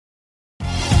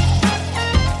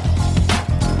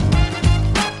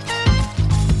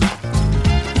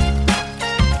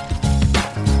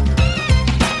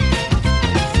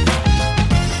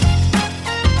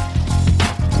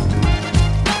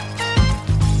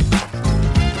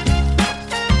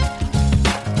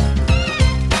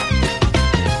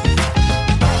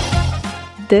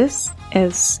This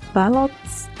is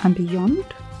Ballots and Beyond,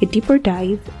 a deeper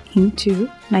dive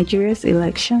into Nigeria's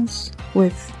elections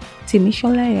with Timi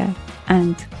Sholeye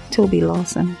and Toby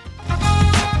Lawson.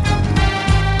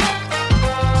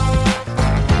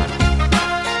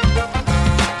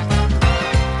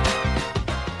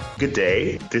 Good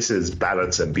day. This is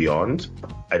Ballots and Beyond,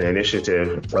 an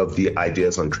initiative of the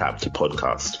Ideas Untrapped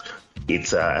podcast.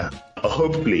 It's a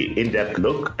hopefully in-depth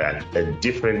look at a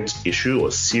different issue or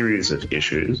series of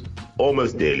issues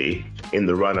almost daily in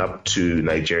the run-up to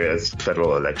Nigeria's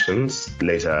federal elections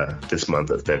later this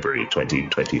month of February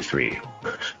 2023.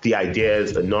 The idea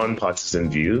is a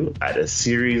non-partisan view at a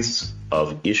series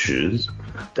of issues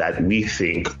that we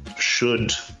think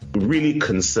should really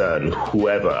concern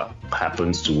whoever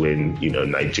happens to win,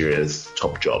 Nigeria's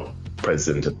top job,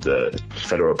 President of the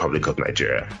Federal Republic of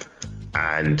Nigeria,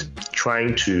 and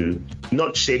trying to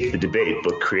not shape the debate,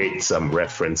 but create some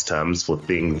reference terms for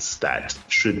things that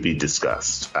should be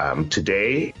discussed.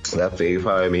 Today,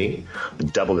 Fayemi,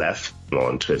 Double F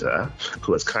on Twitter,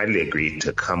 who has kindly agreed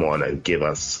to come on and give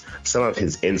us some of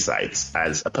his insights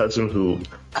as a person who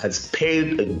has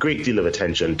paid a great deal of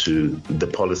attention to the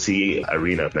policy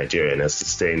arena of Nigeria in a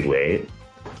sustained way.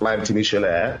 I'm Timi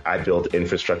Sholeye. I build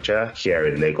infrastructure here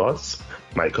in Lagos.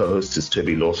 My co-host is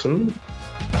Toby Lawson.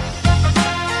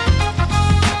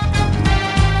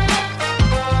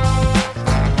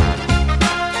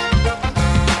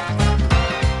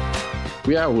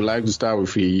 Where I would like to start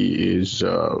with is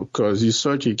because he's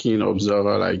such a keen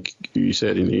observer, like you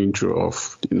said in the intro,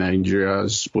 of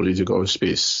Nigeria's political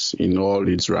space in all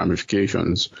its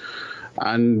ramifications.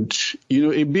 And,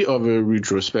 a bit of a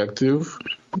retrospective,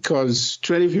 because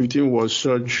 2015 was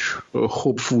such a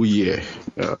hopeful year,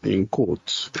 in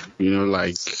quotes.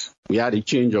 We had a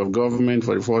change of government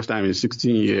for the first time in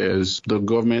 16 years. The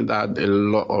government had a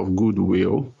lot of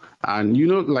goodwill. And,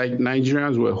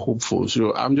 Nigerians were hopeful.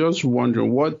 So I'm just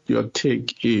wondering what your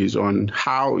take is on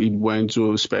how it went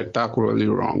so spectacularly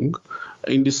wrong,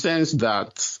 in the sense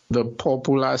that the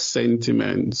popular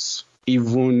sentiments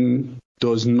even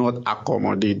does not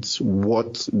accommodate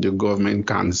what the government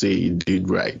can say it did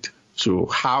right. So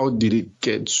how did it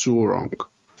get so wrong?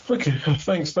 Okay,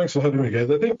 thanks for having me, guys.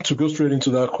 I think to go straight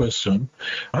into that question,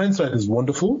 hindsight is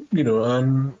wonderful,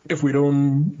 and if we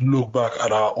don't look back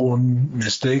at our own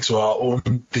mistakes or our own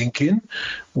thinking,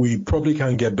 we probably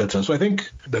can get better. So I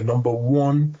think the number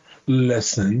one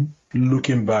lesson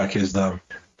looking back is that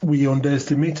we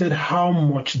underestimated how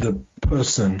much the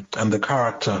person and the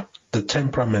character, the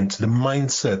temperament, the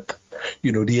mindset,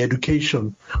 the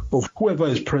education of whoever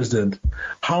is president,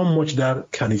 how much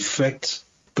that can affect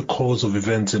the course of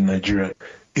events in Nigeria.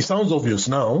 It sounds obvious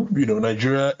now.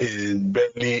 Nigeria is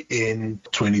barely in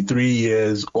 23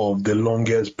 years of the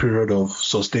longest period of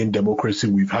sustained democracy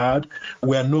we've had.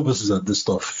 We are novices at this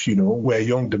stuff. We're a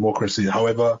young democracy,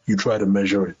 however you try to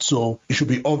measure it. So it should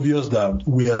be obvious that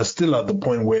we are still at the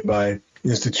point whereby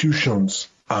institutions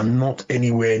are not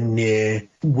anywhere near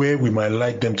where we might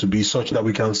like them to be, such that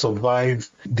we can survive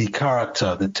the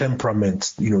character, the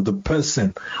temperament, the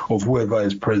person of whoever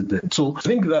is president. So I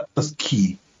think that's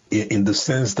key in the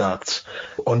sense that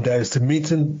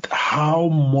underestimating how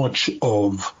much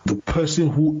of the person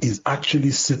who is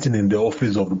actually sitting in the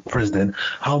office of the president,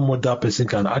 how much that person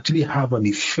can actually have an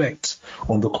effect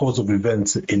on the course of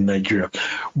events in Nigeria.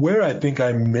 Where I think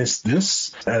I missed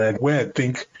this, and where I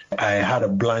think I had a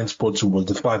blind spot to, was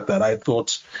the fact that I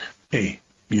thought, hey,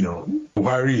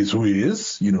 Buhari is who he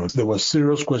is. There were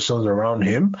serious questions around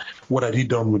him. What had he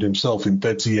done with himself in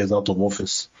 30 years out of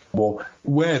office? But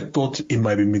where I thought it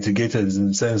might be mitigated is in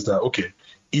the sense that, okay,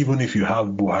 even if you have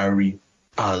Buhari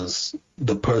as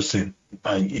the person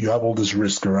and you have all this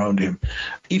risk around him,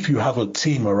 if you have a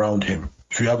team around him,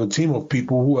 if you have a team of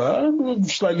people who are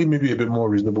slightly maybe a bit more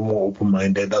reasonable, more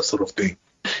open-minded, that sort of thing,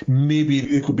 maybe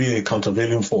it could be a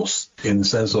countervailing force in the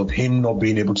sense of him not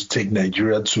being able to take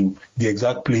Nigeria to the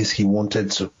exact place he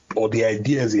wanted to, or the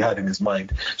ideas he had in his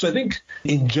mind. So I think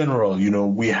in general,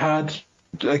 we had,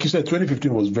 like you said,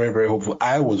 2015 was very, very hopeful.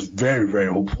 I was very,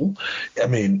 very hopeful. I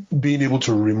mean, being able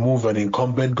to remove an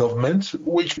incumbent government,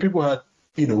 which people had,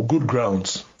 good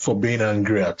grounds for being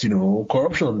angry at,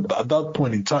 corruption at that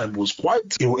point in time was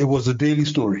it was a daily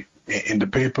story in the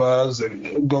papers,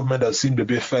 and government that seemed a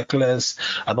bit feckless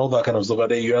and all that kind of stuff.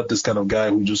 And then you had this kind of guy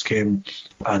who just came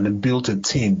and built a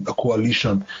team, a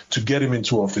coalition to get him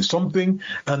into office. And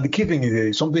the key thing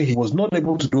is something he was not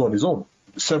able to do on his own.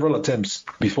 Several attempts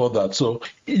before that. So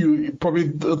you probably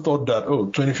thought that,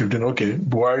 2015, okay,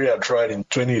 Buhari had tried in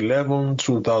 2011,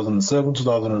 2007,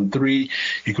 2003.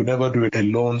 He could never do it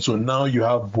alone. So now you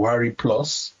have Buhari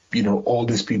plus all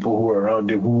these people who are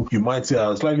around him who you might say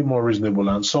are slightly more reasonable,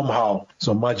 and somehow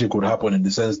some magic would happen in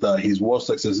the sense that his worst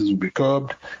successes will be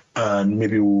curbed and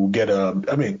maybe we'll get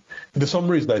the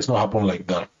summary is that it's not happened like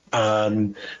that.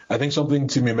 And I think something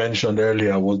Timmy mentioned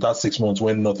earlier was that 6 months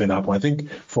when nothing happened. I think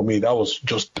for me, that was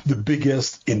just the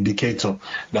biggest indicator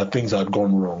that things had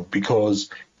gone wrong. Because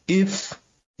if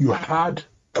you had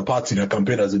a party that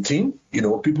campaigned as a team,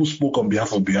 people spoke on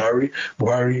behalf of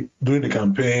Buhari during the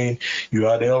campaign. You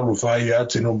had El Rufai, you had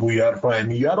Tinubu, you had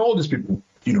Fahimi, you had all these people,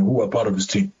 who were part of his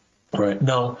team. Right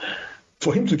now,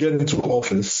 for him to get into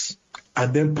office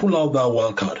and then pull out that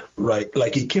wild card, right?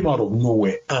 Like he came out of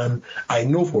nowhere. And I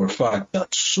know for a fact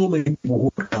that so many people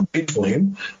who had campaigned for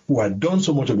him, who had done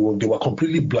so much of the work, they were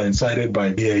completely blindsided by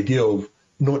the idea of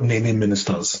not naming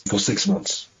ministers for 6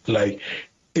 months. Like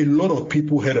a lot of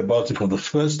people heard about it for the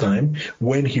first time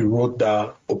when he wrote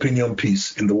that opinion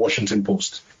piece in the Washington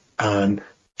Post. And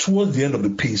towards the end of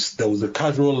the piece, there was a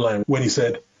casual line when he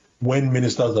said, when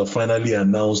ministers are finally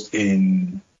announced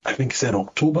in, I think he said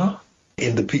October,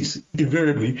 in the piece.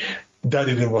 Invariably, that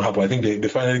didn't even happen. I think they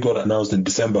finally got announced in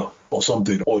December or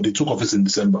something, or they took office in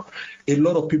December. A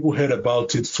lot of people heard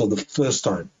about it for the first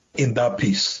time in that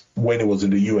piece when it was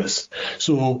in the US.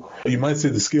 So you might say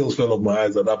the scales fell off my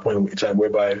eyes at that point in time,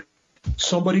 whereby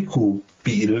somebody could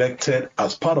be elected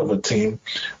as part of a team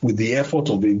with the effort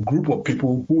of a group of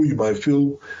people who you might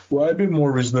feel were a bit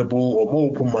more reasonable or more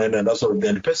open-minded and that sort of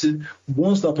thing. The person,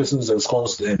 once that person is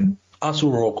ensconced in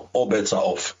Aso Rock, all bets are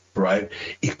off, right?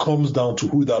 It comes down to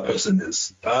who that person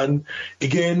is. And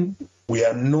again, we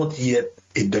are not yet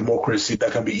a democracy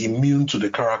that can be immune to the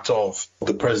character of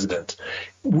the president.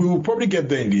 We will probably get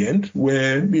there in the end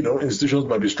where, institutions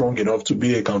might be strong enough to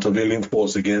be a countervailing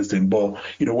force against him. But,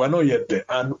 we're not yet there.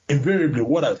 And invariably,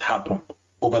 what has happened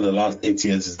over the last 8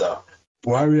 years is that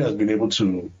Buhari has been able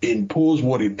to impose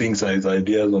what he thinks are his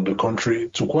ideas on the country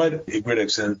to quite a great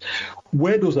extent.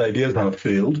 Where those ideas have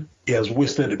failed, he has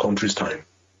wasted the country's time.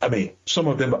 I mean, some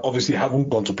of them obviously haven't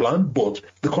gone to plan, but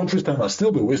the country's time has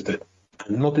still been wasted.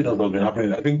 And nothing else has been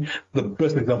happening. I think the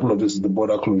best example of this is the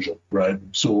border closure, right?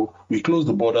 So we closed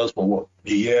the borders for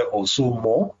a year or so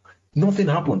more. Nothing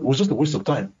happened. It was just a waste of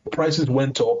time. Prices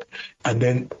went up, and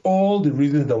then all the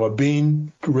reasons that were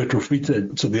being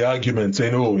retrofitted to the argument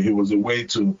saying, it was a way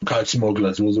to catch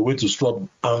smugglers, it was a way to stop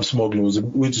arms smuggling, it was a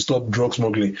way to stop drug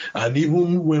smuggling. And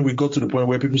even when we got to the point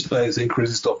where people started saying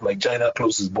crazy stuff like China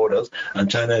closes borders and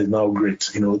China is now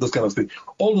great, those kind of things.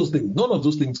 All those things, none of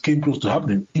those things came close to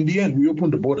happening. In the end, we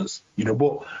opened the borders,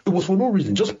 but it was for no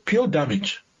reason, just pure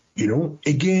damage.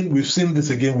 Again, we've seen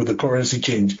this again with the currency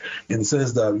change in the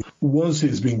sense that once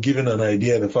he's been given an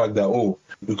idea, the fact that,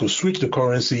 we could switch the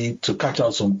currency to catch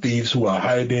out some thieves who are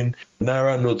hiding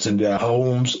Naira notes in their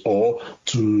homes or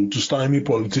to stymie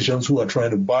politicians who are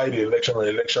trying to buy the election on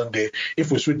election day.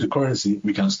 If we switch the currency,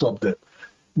 we can stop them.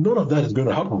 None of that is going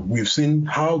to happen. We've seen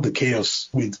how the chaos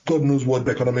with God knows what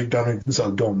economic damage this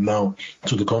has done now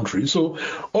to the country. So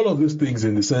all of these things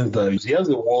in the sense that he has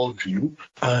a worldview,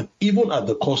 and even at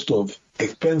the cost of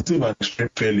expensive and extreme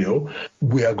failure,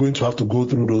 we are going to have to go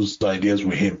through those ideas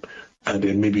with him, and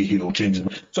then maybe he'll change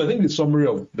them. So I think the summary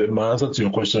of my answer to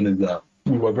your question is that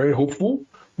we were very hopeful.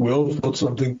 We all thought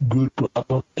something good could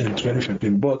happen in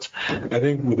 2015, but I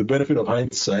think with the benefit of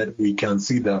hindsight, we can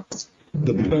see that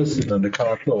the person and the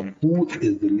character of who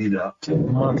is the leader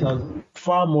matters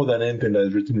far more than anything that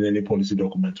is written in any policy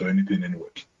document or anything anyway.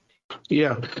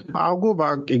 Yeah, I'll go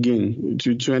back again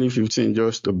to 2015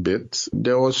 just a bit.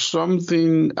 There was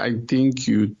something I think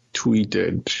you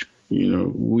tweeted,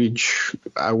 which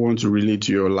I want to relate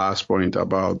to your last point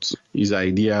about his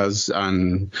ideas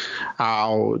and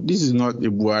how this is not a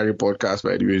Buhari podcast,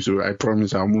 by the way, so I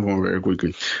promise I'll move on very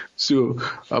quickly. So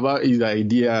about his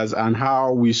ideas and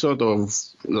how we sort of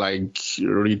like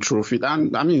retrofit,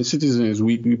 and I mean, citizens,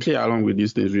 we play along with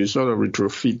these things. We sort of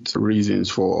retrofit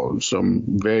reasons for some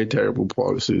very terrible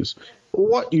policies.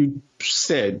 What you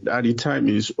said at the time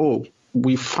is,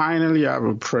 we finally have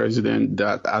a president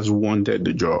that has wanted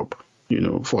the job,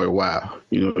 for a while.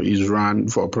 He's run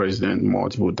for president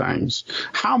multiple times.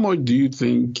 How much do you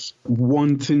think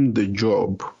wanting the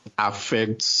job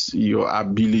affects your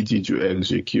ability to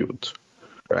execute,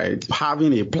 right?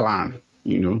 Having a plan,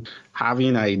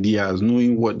 having ideas,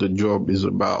 knowing what the job is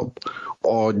about,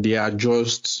 or they are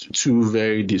just two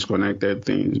very disconnected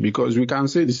things? Because we can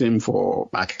say the same for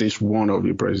at least one of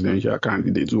the presidential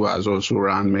candidates who has also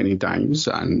run many times.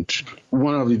 And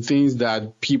one of the things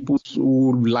that people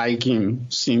who like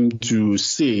him seem to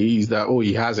say is that,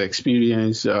 he has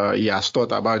experience, he has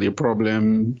thought about the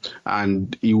problem,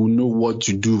 and he will know what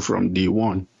to do from day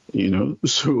one,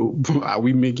 So are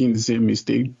we making the same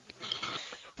mistake?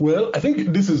 Well, I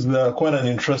think this is quite an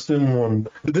interesting one.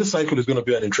 This cycle is going to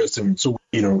be an interesting one. So,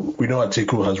 we know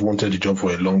Atiku has wanted the job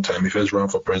for a long time. He first ran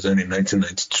for president in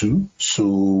 1992.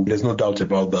 So there's no doubt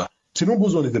about that.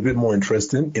 Tinubu's one is a bit more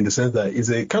interesting in the sense that it's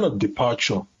a kind of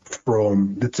departure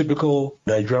from the typical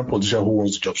Nigerian politician who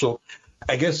wants the job. So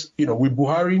I guess, with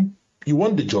Buhari, he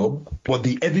won the job, but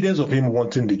the evidence of him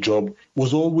wanting the job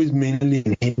was always mainly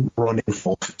in him running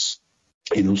for office.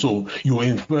 So you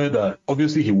infer that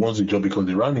obviously he wants the job because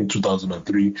he ran in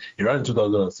 2003, he ran in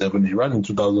 2007, he ran in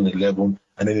 2011,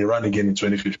 and then he ran again in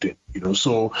 2015.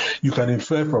 So you can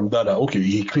infer from that okay,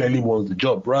 he clearly wants the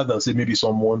job, rather than say maybe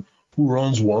someone who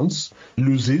runs once,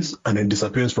 loses, and then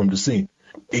disappears from the scene.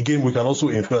 Again, we can also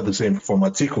infer the same from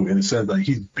Atiku in the sense that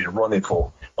he's been running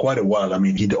for quite a while. I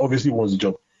mean, he obviously wants the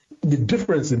job. The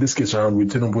difference in this case around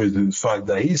with Tinubu is the fact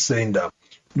that he's saying that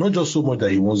not just so much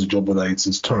that he wants the job, but that it's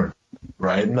his turn.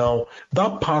 Right now,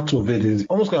 that part of it is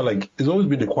almost kind of like it's always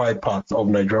been the quiet part of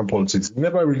Nigerian politics. He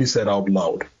never really said out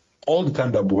loud. All the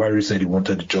time that Buhari said he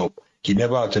wanted the job, he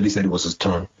never actually said it was his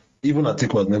turn. Even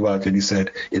Atiku has never actually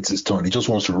said it's his turn. He just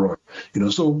wants to run.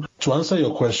 So to answer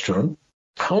your question,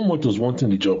 how much does wanting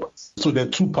the job? So there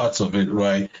are two parts of it,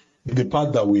 right? The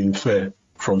part that we infer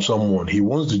from someone, he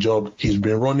wants the job, he's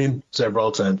been running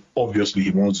several times, obviously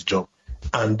he wants the job.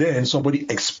 And then somebody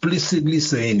explicitly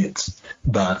saying it,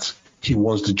 that he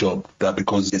wants the job, that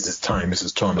because it's his time, it's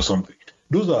his turn or something.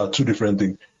 Those are two different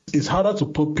things. It's harder to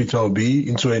put Peter Obi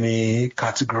into any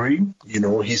category.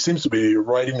 He seems to be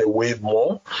riding a wave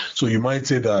more. So you might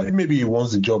say that maybe he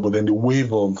wants the job, but then the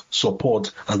wave of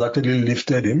support has actually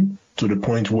lifted him to the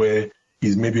point where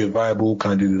he's maybe a viable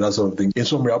candidate, that sort of thing. In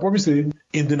summary, I'll probably say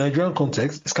in the Nigerian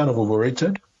context, it's kind of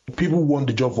overrated. People want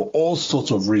the job for all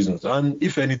sorts of reasons. And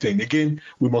if anything, again,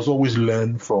 we must always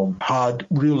learn from hard,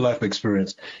 real-life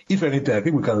experience. If anything, I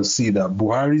think we can see that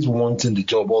Buhari's wanting the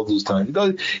job all those times.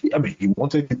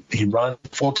 He ran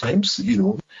 4 times,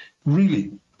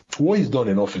 Really, what he's done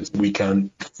in office, we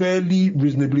can fairly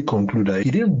reasonably conclude that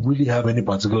he didn't really have any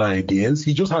particular ideas.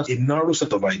 He just has a narrow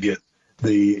set of ideas.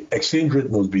 The exchange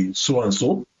rate must be so and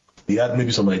so. He had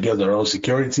maybe some ideas around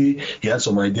security. He had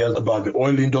some ideas about the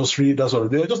oil industry. That sort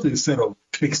of. They were just a set of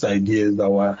fixed ideas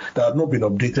that have not been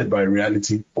updated by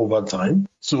reality over time.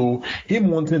 So him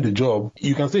wanting the job,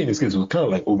 you can say in this case, it was kind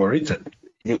of like overrated.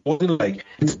 It wasn't like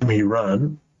this time he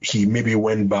ran, he maybe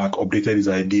went back, updated his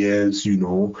ideas,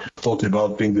 thought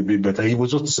about things a bit better. He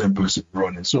was just the same person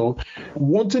running. So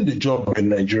wanting the job in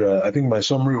Nigeria, I think my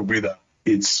summary would be that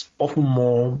it's often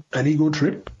more an ego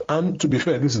trip. And to be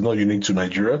fair, this is not unique to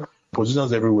Nigeria.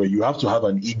 Positions everywhere, you have to have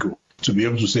an ego to be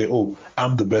able to say, oh,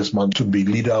 I'm the best man to be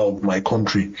leader of my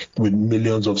country with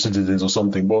millions of citizens or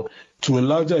something. But to a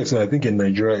larger extent, I think in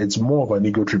Nigeria, it's more of an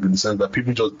ego trip in the sense that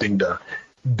people just think that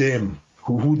them,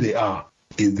 who they are,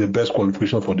 is the best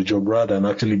qualification for the job rather than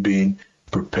actually being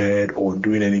prepared or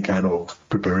doing any kind of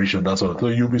preparation, that sort of. So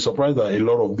you'll be surprised that a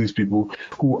lot of these people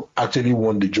who actually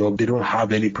want the job, they don't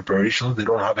have any preparations, they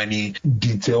don't have any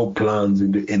detailed plans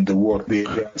in the work. They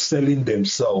are selling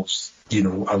themselves,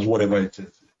 as whatever it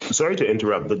is. Sorry to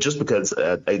interrupt, but just because,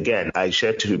 again, I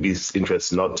share Tubi's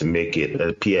interest not to make it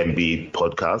a PMB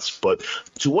podcast, but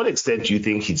to what extent do you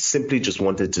think he simply just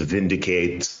wanted to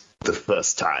vindicate the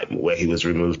first time where he was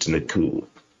removed in a coup?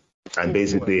 And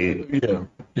basically,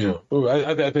 yeah. Oh,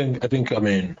 I think. I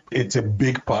mean, it's a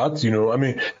big part.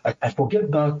 I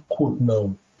forget that quote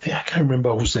now. I can't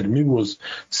remember who said it. Maybe it was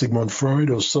Sigmund Freud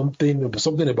or something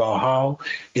about how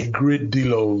a great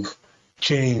deal of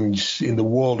change in the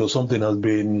world or something has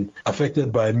been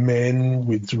affected by men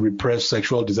with repressed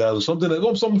sexual desires or something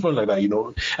like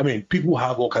that. I mean, people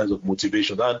have all kinds of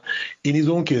motivations, and in his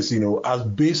own case, as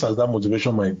base as that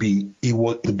motivation might be, it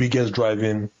was the biggest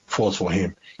driving force for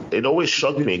him. It always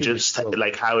shocked me just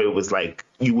like how it was like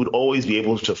you would always be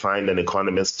able to find an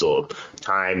Economist or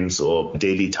Times or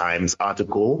Daily Times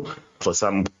article for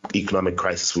some economic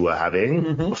crisis we were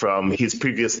having from his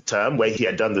previous term where he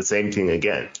had done the same thing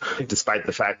again, despite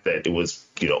the fact that it was,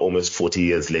 almost 40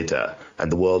 years later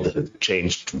and the world had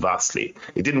changed vastly.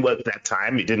 It didn't work that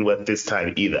time. It didn't work this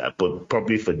time either, but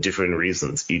probably for different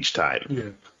reasons each time. Yeah.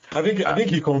 I think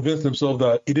he convinced himself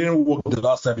that it didn't work the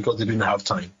last time because he didn't have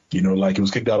time. Like he was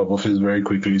kicked out of office very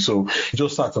quickly. So he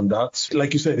just sat on that.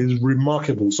 Like you said, it's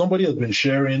remarkable. Somebody has been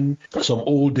sharing some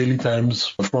old Daily Times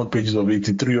front pages of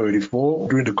 83 or 84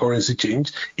 during the currency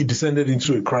change. It descended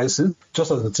into a crisis,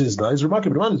 just as it is now. It's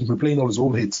remarkable. The man is replaying all his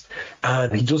old hits.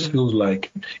 And he just feels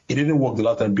like it didn't work the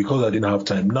last time because I didn't have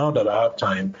time. Now that I have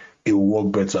time, it will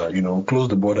work better, close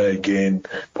the border again,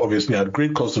 obviously at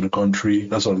great cost to the country,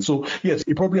 that's all. So, yes,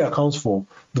 it probably accounts for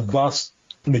the vast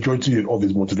majority of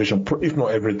his motivation, if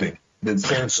not everything, the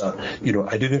sense that,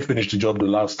 I didn't finish the job the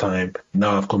last time,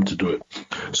 now I've come to do it.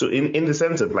 So in the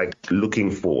sense of like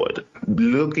looking forward,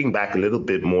 looking back a little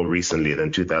bit more recently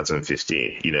than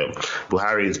 2015,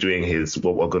 Buhari is doing his,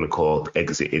 what we're going to call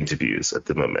exit interviews at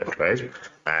the moment, right?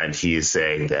 And he is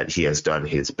saying that he has done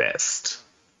his best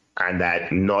and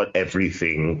that not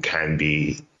everything can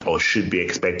be or should be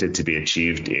expected to be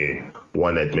achieved in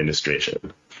one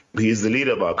administration. He's the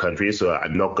leader of our country, so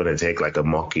I'm not going to take like a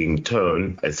mocking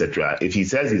tone, etc. If he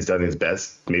says he's done his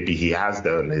best, maybe he has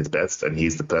done his best, and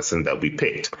he's the person that we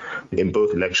picked in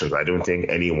both elections. I don't think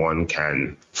anyone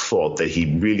can fault that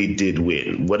he really did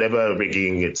win, whatever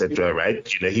rigging, etc. Right?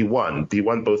 He won. He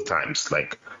won both times.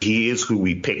 Like, he is who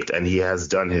we picked, and he has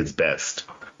done his best.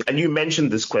 And you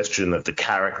mentioned this question of the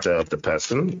character of the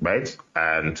person, right?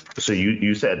 And so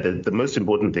you said that the most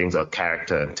important things are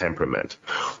character and temperament.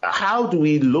 How do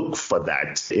we look for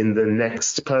that in the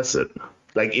next person?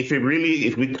 Like, if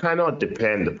we cannot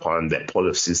depend upon their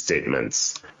policy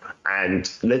statements, and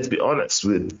let's be honest,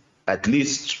 with at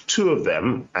least two of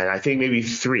them, and I think maybe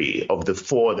three of the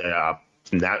four that are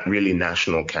not really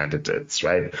national candidates,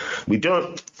 right? We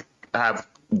don't have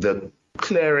the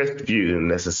clearest view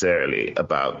necessarily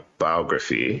about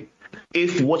biography.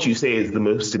 If what you say is the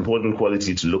most important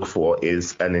quality to look for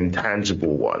is an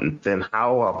intangible one, then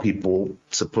how are people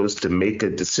supposed to make a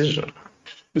decision?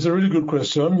 It's a really good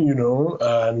question,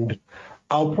 and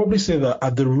I'll probably say that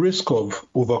at the risk of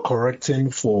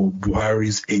overcorrecting for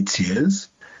Buhari's 8 years,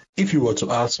 if you were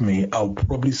to ask me, I'll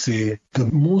probably say the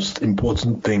most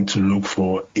important thing to look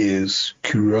for is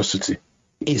curiosity.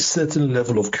 A certain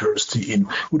level of curiosity in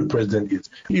who the president is.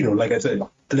 Like I said,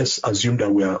 let's assume that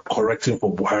we are correcting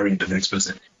for Buhari in the next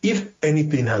person. If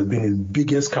anything has been his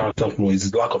biggest character flaw is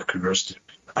his lack of curiosity.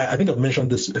 I think I've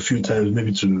mentioned this a few times,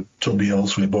 maybe to Toby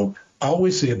elsewhere, but I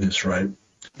always say this, right?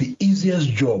 The easiest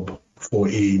job for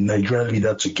a Nigerian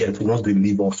leader to get once they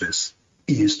leave office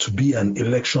is to be an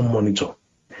election monitor.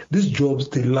 These jobs,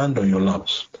 they land on your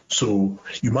laps. So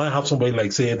you might have somebody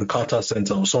like, say, the Carter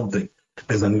Center or something.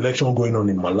 There's an election going on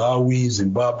in Malawi,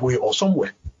 Zimbabwe, or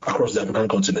somewhere across the African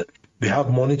continent. They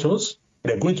have monitors.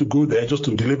 They're going to go there just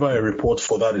to deliver a report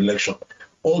for that election.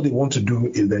 All they want to do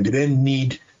is then they then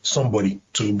need somebody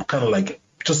to kind of like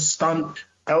just stand.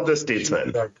 Elder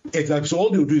statesman. Exactly. So all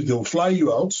they'll do is they'll fly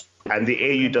you out. And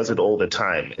the AU does it all the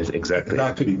time.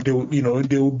 Exactly. They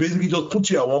will basically just put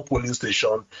you at one polling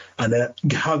station and then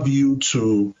have you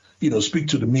to, speak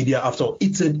to the media after.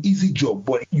 It's an easy job,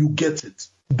 but you get it.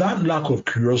 That lack of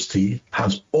curiosity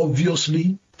has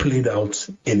obviously played out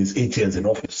in his 8 years in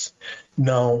office.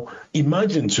 Now,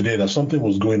 imagine today that something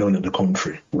was going on in the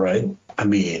country, right? I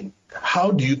mean,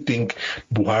 how do you think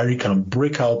Buhari can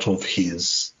break out of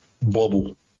his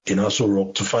bubble in Aso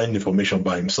Rock to find information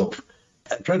by himself?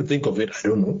 I try to think of it. I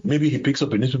don't know. Maybe he picks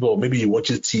up a newspaper or maybe he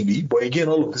watches TV. But again,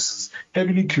 all of this is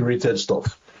heavily curated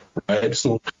stuff, right?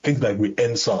 So things like with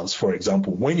NSAS, for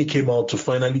example, when he came out to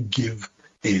finally give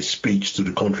a speech to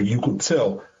the country, you could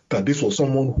tell that this was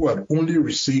someone who had only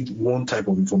received one type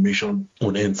of information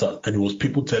on NSAS, and it was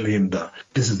people telling him that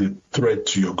this is a threat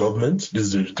to your government,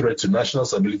 this is a threat to national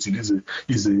stability, this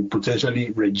is a potentially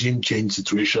regime change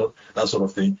situation, that sort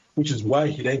of thing, which is why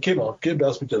he then gave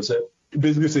that speech and said,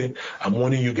 basically saying, I'm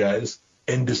warning you guys,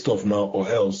 end this stuff now or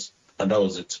else. And that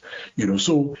was it.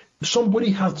 So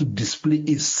somebody has to display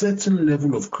a certain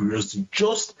level of curiosity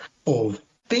just of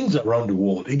things around the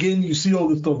world. Again, you see all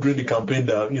this stuff during the campaign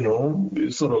that,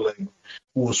 it's sort of like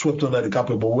was swept under the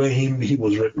carpet, but when he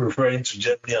was referring to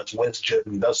Germany and to West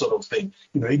Germany, that sort of thing.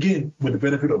 Again, with the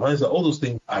benefit of hindsight, all those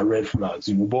things are red flags,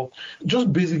 but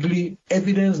just basically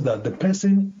evidence that the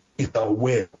person is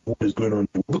aware of what is going on.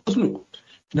 Because look,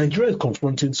 Nigeria is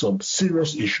confronting some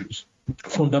serious issues.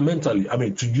 Fundamentally,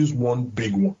 to use one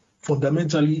big one,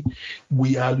 fundamentally,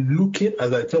 we are looking,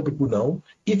 as I tell people now,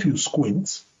 if you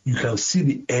squint, you can see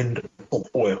the end of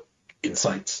oil in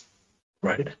sight,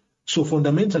 right? So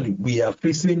fundamentally, we are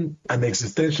facing an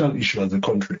existential issue as a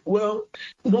country. Well,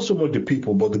 not so much the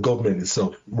people, but the government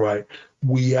itself, right?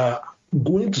 We are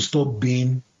going to stop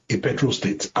being a petrol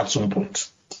state at some point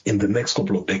in the next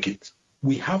couple of decades.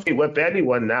 We're barely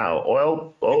one now.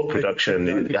 Oil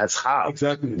production has halved.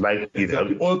 Exactly.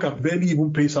 Oil can barely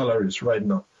even pay salaries right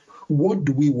now. What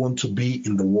do we want to be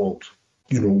in the world,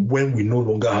 when we no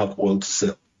longer have oil to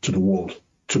sell to the world,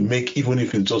 to make, even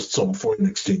if it's just some foreign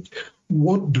exchange?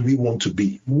 What do we want to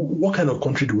be? What kind of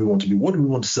country do we want to be? What do we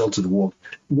want to sell to the world?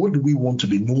 What do we want to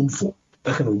be known for?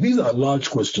 These are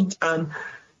large questions. And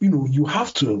you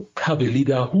have to have a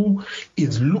leader who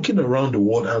is looking around the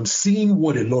world and seeing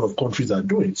what a lot of countries are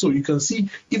doing. So you can see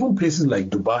even places like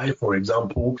Dubai, for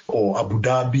example, or Abu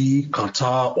Dhabi,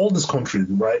 Qatar, all these countries,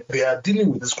 right? They are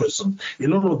dealing with this question. A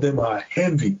lot of them are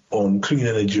heavy on clean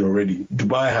energy already.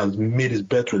 Dubai has made its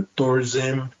bet with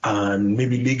tourism and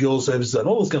maybe legal services and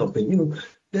all those kind of things.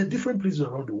 There are different places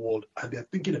around the world and they're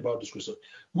thinking about this question.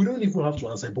 We don't even have to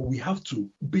answer, but we have to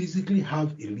basically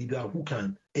have a leader who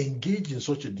can engage in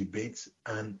such a debate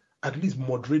and at least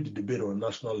moderate the debate on a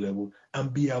national level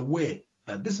and be aware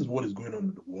that this is what is going on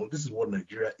in the world, this is what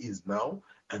Nigeria is now,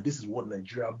 and this is what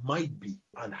Nigeria might be,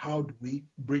 and how do we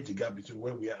bridge the gap between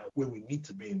where we are and where we need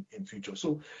to be in future.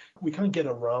 So we can't get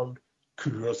around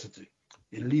curiosity.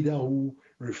 A leader who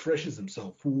refreshes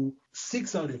himself, who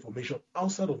seeks out information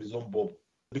outside of his own bubble.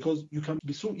 Because you can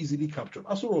be so easily captured.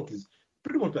 Aso Rock is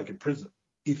pretty much like a prison.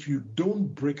 If you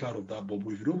don't break out of that bubble,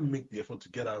 if you don't make the effort to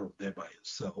get out of there by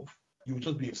yourself, you will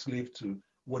just be a slave to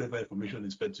whatever information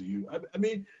is fed to you. I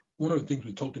mean, one of the things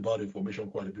we talked about information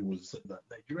quite a bit was that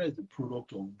Nigeria is the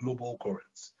product of global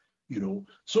currents.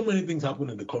 So many things happen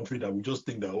in the country that we just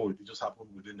think that, it just happened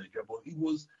within Nigeria. But it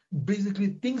was basically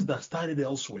things that started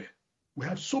elsewhere. We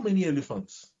have so many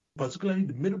elephants, particularly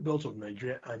the middle belt of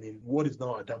Nigeria and in what is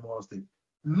now Adamawa State.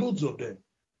 Loads of them.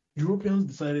 Europeans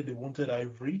decided they wanted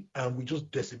ivory, and we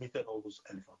just decimated all those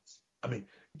elephants. I mean,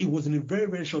 it was in a very,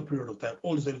 very short period of time,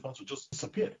 all these elephants were just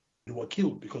disappeared. They were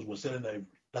killed because we're selling ivory.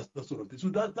 That's that sort of thing. So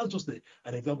that's just an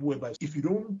example whereby if you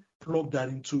don't plug that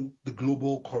into the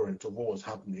global current of what was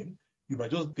happening, you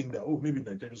might just think that, maybe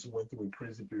Nigeria just went through a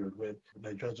crazy period when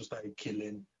Nigerians just started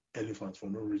killing elephants for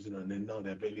no reason, and then now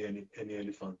there are barely any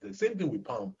elephants. The same thing with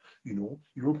palm.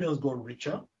 Europeans got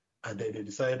richer, and then they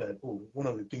decided that, one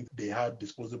of the things they had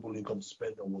disposable income to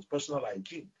spend on was personal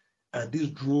hygiene. And this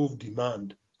drove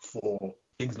demand for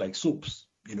things like soaps.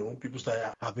 People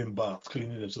started having baths,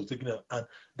 cleaning themselves, taking it. And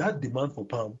that demand for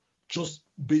palm just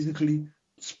basically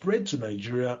spread to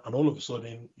Nigeria. And all of a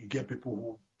sudden, you get people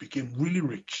who became really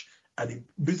rich. And it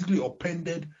basically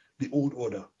upended the old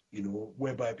order,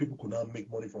 whereby people could now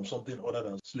make money from something other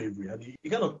than slavery. And it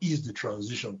kind of eased the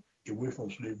transition away from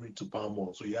slavery to palm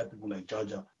oil. So you had people like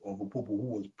Jaja of Opobo,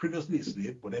 who was previously a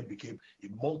slave, but then became a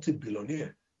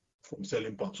multi-billionaire from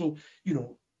selling palm. So,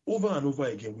 over and over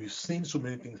again, we've seen so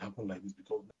many things happen like this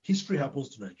because history happens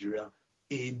to Nigeria.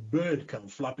 A bird can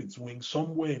flap its wings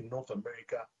somewhere in North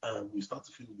America and we start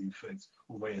to feel the effects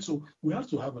over here. So we have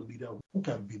to have a leader who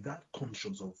can be that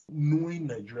conscious of knowing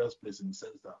Nigeria's place in the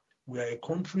sense that we are a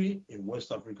country in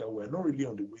West Africa. We're not really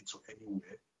on the way to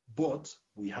anywhere. But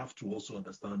we have to also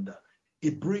understand that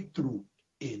a breakthrough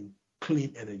in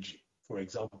clean energy, for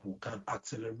example, can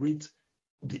accelerate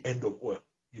the end of oil.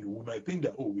 We might think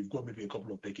that, we've got maybe a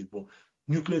couple of decades, but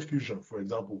nuclear fusion, for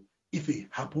example, if it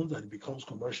happens and it becomes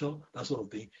commercial, that sort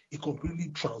of thing, it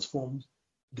completely transforms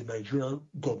the Nigerian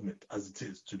government as it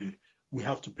is today. We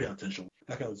have to pay attention.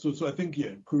 So I think,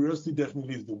 curiosity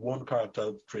definitely is the one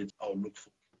character trait I'll look for.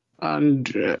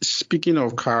 And speaking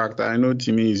of character, I know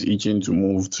Timmy is itching to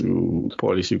move to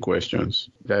policy questions.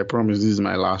 I promise this is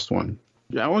my last one.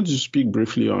 I want to speak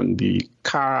briefly on the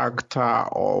character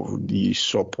of the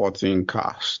supporting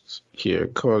cast here,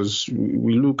 because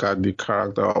we look at the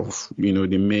character of,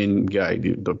 the main guy,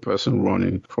 the person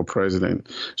running for president.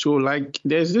 So,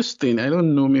 there's this thing, I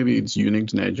don't know, maybe it's unique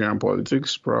to Nigerian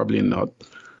politics, probably not,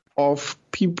 of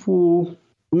people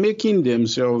making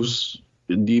themselves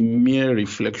the mere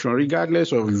reflection,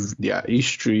 regardless of their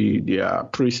history, their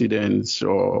precedents,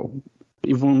 or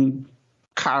even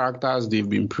characters they've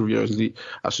been previously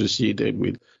associated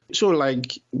with. So,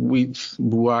 with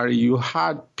Buhari, you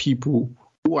had people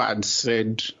who had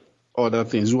said other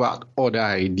things, who had other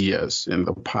ideas in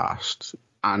the past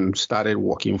and started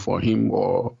working for him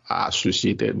or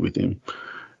associated with him,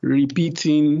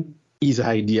 repeating his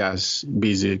ideas,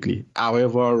 basically,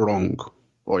 however wrong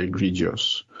or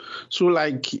egregious. So,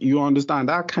 you understand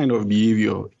that kind of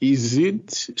behavior, is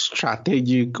it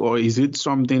strategic or is it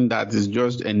something that is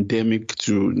just endemic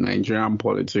to Nigerian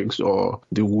politics or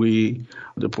the way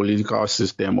the political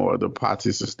system or the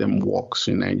party system works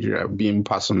in Nigeria, being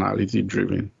personality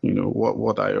driven?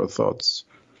 What are your thoughts?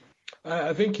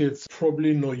 I think it's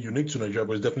probably not unique to Nigeria,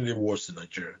 but it's definitely worse in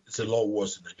Nigeria. It's a lot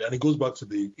worse in Nigeria. And it goes back to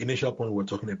the initial point we're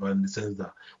talking about in the sense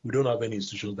that we don't have any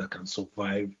institutions that can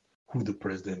survive who the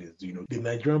president is. The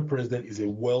Nigerian president is a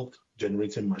wealth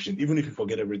generating machine. Even if you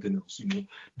forget everything else,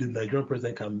 the Nigerian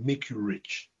president can make you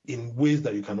rich in ways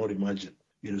that you cannot imagine.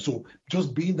 So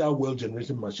just being that wealth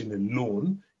generating machine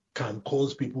alone can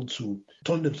cause people to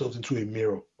turn themselves into a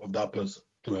mirror of that person,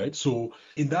 right? So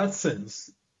in that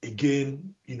sense,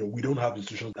 again, we don't have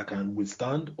institutions that can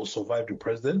withstand or survive the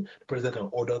president. The president can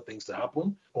order things to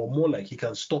happen, or more like he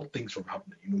can stop things from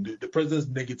happening. The president's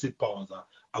negative powers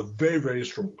are very, very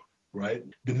strong, right?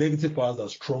 The negative powers are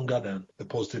stronger than the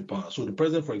positive powers. So the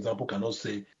president, for example, cannot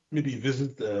say, maybe he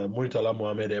visits Murtala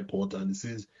Mohammed Airport and he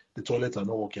says the toilets are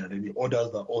not working, and then he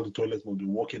orders that all the toilets will be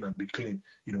working and be clean.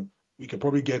 We can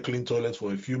probably get clean toilets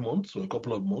for a few months or a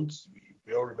couple of months.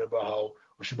 We all remember how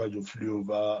Osinbajo flew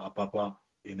over Apapa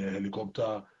in a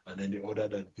helicopter, and then they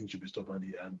ordered that things should be stopped,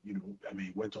 and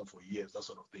it went on for years, that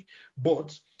sort of thing.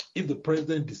 But if the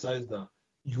president decides that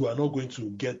you are not going to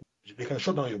they can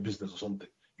shut down your business or something,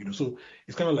 so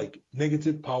it's kind of like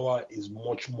negative power is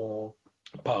much more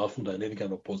powerful than any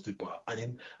kind of positive power,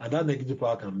 and that negative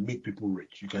power can make people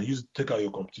rich. You can take out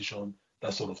your competition,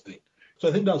 that sort of thing. So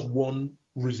I think that's one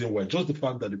reason why, just the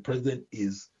fact that the president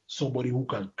is somebody who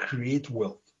can create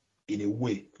wealth in a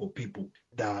way for people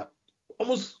that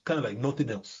almost kind of like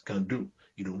nothing else can do,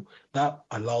 that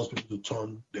allows people to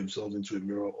turn themselves into a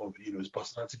mirror of, his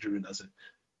personality driven asset.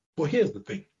 But here's the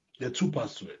thing, there are two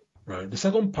parts to it, right? The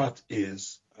second part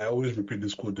is, I always repeat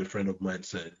this quote a friend of mine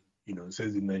said, it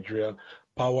says in Nigeria,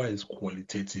 power is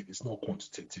qualitative, it's not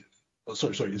quantitative.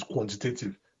 It's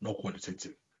quantitative, not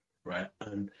qualitative, right?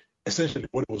 And essentially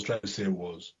what he was trying to say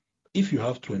was, if you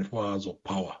have 24 hours of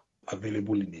power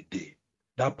available in a day,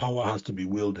 that power has to be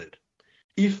wielded.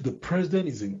 If the president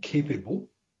is incapable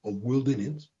of wielding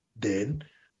it, then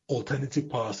alternative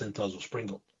power centers will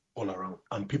spring up all around,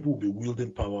 and people will be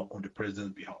wielding power on the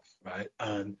president's behalf, right?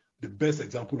 And the best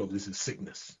example of this is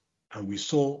sickness. And we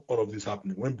saw all of this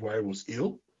happening when Buhari was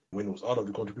ill, when he was out of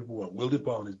the country, people were wielding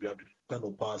power on his behalf. The kind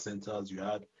of power centers, you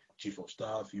had chief of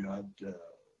staff, you had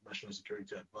national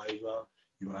security advisor,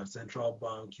 you had central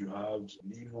bank, you have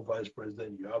legal vice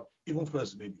president, you have even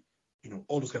first lady,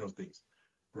 all those kind of things,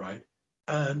 right?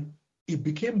 And it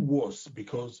became worse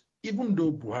because even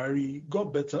though Buhari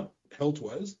got better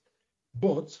health-wise,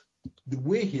 but the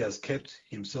way he has kept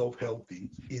himself healthy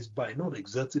is by not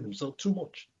exerting himself too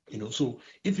much. So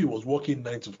if he was working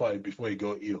 9 to 5 before he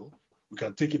got ill, we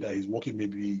can take it that he's working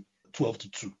maybe 12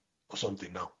 to 2 or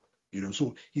something now.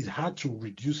 So he's had to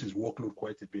reduce his workload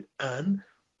quite a bit. And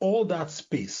all that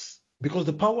space, because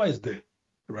the power is there,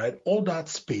 right? All that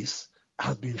space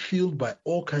has been filled by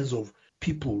all kinds of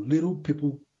little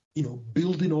people,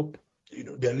 building up,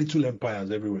 their little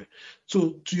empires everywhere.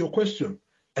 So to your question,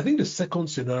 I think the second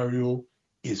scenario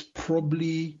is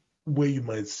probably where you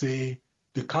might say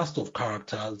the cast of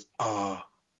characters are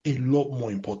a lot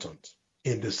more important,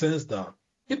 in the sense that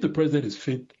if the president is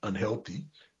fit and healthy,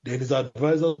 then his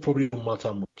advisors probably don't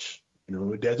matter much.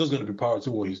 They're just going to be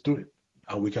parroting what he's doing.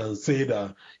 And we can say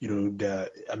that,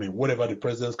 whatever the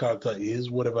president's character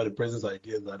is, whatever the president's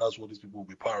ideas are, that's what these people will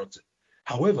be parroting.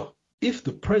 However, if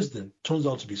the president turns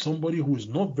out to be somebody who is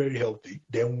not very healthy,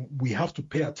 then we have to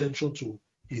pay attention to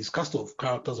his cast of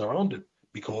characters around him,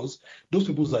 because those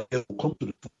people's ideas will come to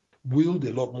the wield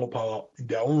a lot more power in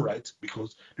their own right,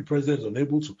 because the president is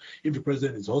unable to. If the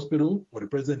president is hospital or the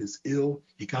president is ill,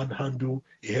 he can't handle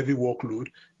a heavy workload,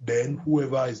 then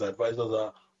whoever his advisors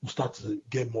are will start to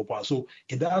get more power. So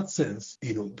in that sense,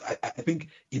 I think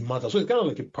it matters. So it's kind of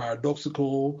like a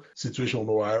paradoxical situation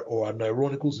or an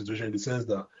ironical situation, in the sense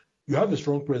that you have a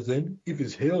strong president. If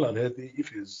he's hale and healthy, if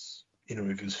he's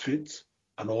fit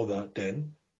and all that,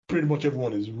 then pretty much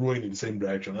everyone is rowing in the same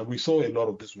direction. And we saw a lot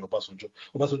of this with Obasanjo.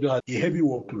 Obasanjo had a heavy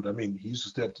workload. He used to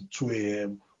stay up to 2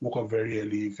 a.m., woke up very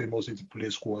early, famously to play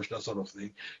squash, that sort of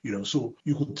thing. So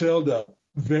you could tell that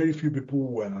very few people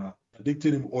were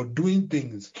addicting him or doing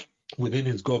things within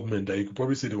his government that you could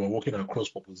probably say they were working at cross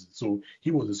purposes. So he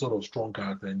was a sort of strong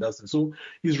character in that sense. So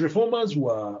his reformers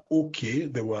were okay.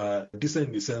 They were decent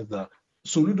in the sense that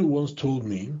Soludo once told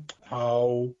me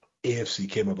how AFC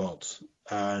came about.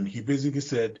 And he basically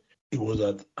said it was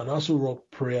at an Aso Rock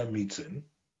prayer meeting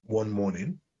one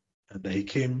morning, and that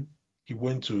he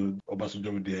went to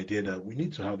Obasanjo with the idea that we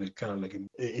need to have a kind of like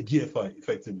a DFI,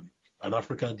 effectively, an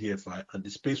African DFI, and the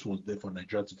space was there for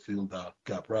Nigeria to fill that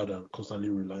gap rather than constantly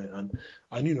relying.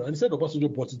 And he said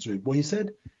Obasanjo bought into it. But he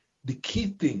said the key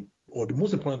thing, or the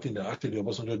most important thing that actually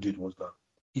Obasanjo did, was that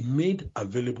he made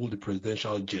available the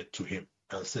presidential jet to him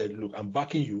and said, look, I'm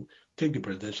backing you, take the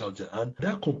presidential jet. And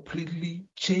that completely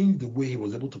changed the way he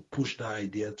was able to push that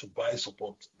idea to buy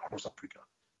support across Africa.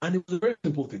 And it was a very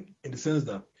simple thing, in the sense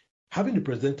that having the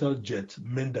presidential jet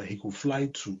meant that he could fly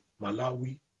to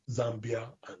Malawi, Zambia,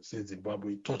 and say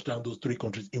Zimbabwe, touch down those 3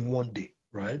 countries in one day,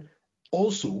 right?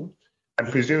 Also, and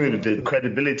presumably the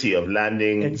credibility of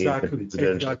landing in the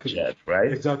presidential jet,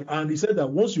 right? Exactly. And he said that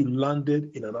once you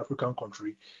landed in an African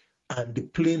country and the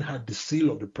plane had the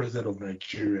seal of the president of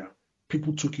Nigeria,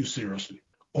 people took you seriously.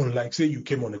 Unlike, say, you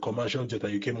came on a commercial jet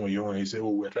and you came on your own and you say, oh,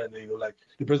 we're trying to, like,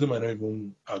 the president might not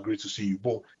even agree to see you.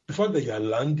 But the fact that you're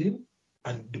landing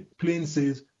and the plane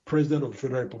says, President of the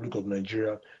Federal Republic of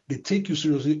Nigeria, they take you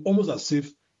seriously, almost as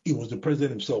if it was the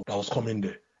president himself that was coming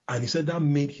there. And he said that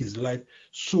made his life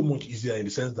so much easier in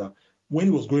the sense that when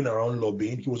he was going around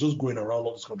lobbying, he was just going around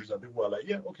all these countries and people were like,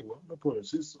 yeah, okay, well, no problem.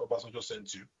 Since Obasanjo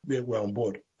sent you, we're on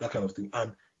board, that kind of thing.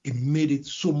 And it made it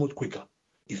so much quicker.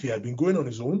 If he had been going on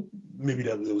his own, maybe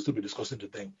they will still be discussing the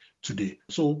thing today.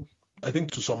 So I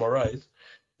think to summarize,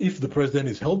 if the president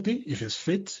is healthy, if he's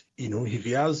fit, if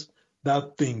he has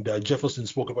that thing that Jefferson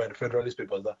spoke about in the Federalist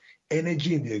Papers, that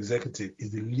energy in the executive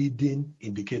is the leading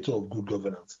indicator of good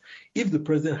governance. If the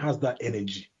president has that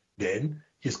energy, then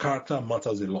his character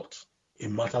matters a lot.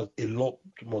 It matters a lot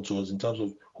more to us in terms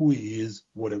of who he is,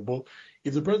 whatever. But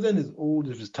if the president is old,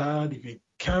 if he's tired, if he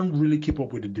can't really keep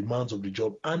up with the demands of the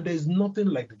job, and there's nothing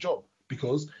like the job,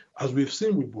 because as we've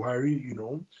seen with Buhari,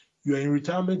 you're in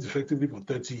retirement effectively for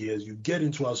 30 years, you get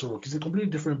into Aso Rock, it's a completely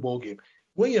different ballgame.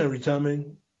 When you're in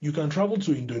retirement, you can travel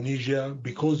to Indonesia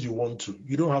because you want to.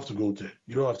 You don't have to go there.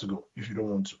 You don't have to go if you don't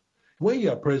want to. When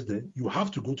you are president, you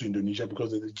have to go to Indonesia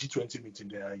because there's a G20 meeting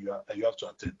there and you have to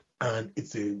attend. And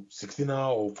it's a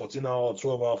 16-hour or 14-hour or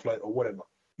 12-hour flight or whatever.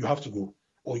 You have to go.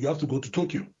 Or you have to go to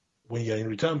Tokyo. When you're in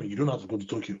retirement, you don't have to go to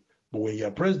Tokyo. But when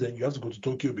you're president, you have to go to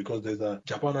Tokyo because there's a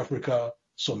Japan-Africa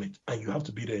summit and you have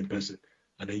to be there in person.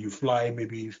 And then you fly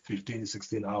maybe 15,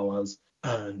 16 hours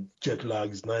and jet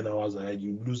lag is 9 hours ahead.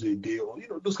 You lose a day or,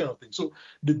 those kind of things. So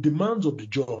the demands of the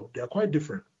job, they are quite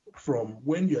different from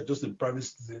when you are just a private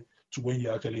citizen to when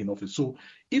you're actually in office. So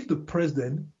if the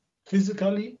president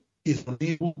physically is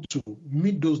unable to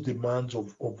meet those demands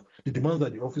of the demands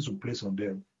that the office will place on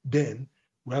them, then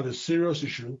we have a serious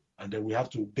issue, and then we have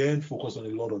to then focus on a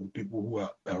lot of the people who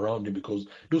are around him, because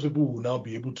those people will now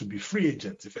be able to be free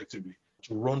agents effectively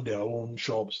to run their own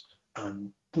shops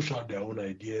and push out their own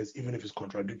ideas, even if it's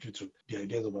contradictory to the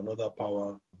ideas of another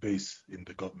power base in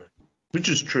the government. Which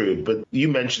is true, but you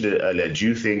mentioned it earlier. Do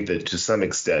you think that to some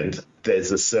extent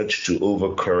there's a search to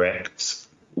overcorrect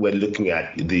when looking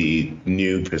at the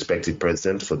new prospective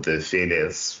president for the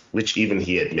failures, which even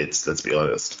he admits, let's be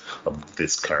honest, of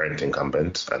this current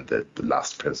incumbent and the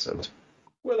last president?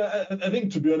 Well, I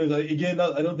think, to be honest,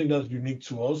 I don't think that's unique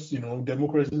to us.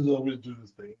 Democracies always do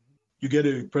this thing. You get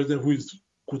a president who is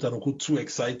quote unquote too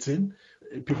exciting.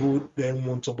 People then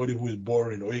want somebody who is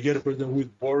boring, or you get a president who is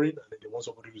boring and then they want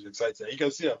somebody who is exciting. And you can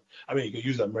see, you can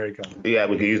use America. Yeah,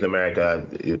 we can use America.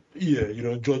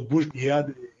 Yeah, George Bush, he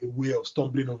had a way of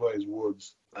stumbling over his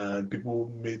words and people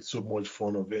made so much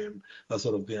fun of him, that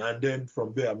sort of thing. And then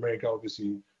from there, America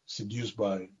obviously seduced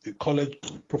by the college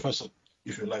professor,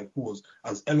 if you like, who was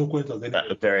as eloquent as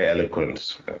anyone. Very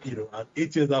eloquent. And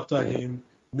 8 years after him,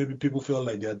 maybe people felt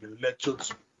like they had been lectured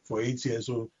for 8 years,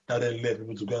 so that then led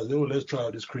people to go and say, let's try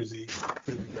out this crazy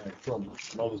guy, Trump,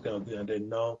 and all those kind of things. And then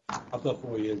now, after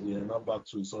 4 years, they're now back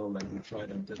to sort of like we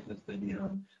tried and tested steady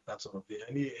and that sort of thing.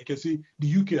 And you can see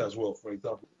the UK as well, for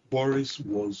example. Boris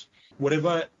was,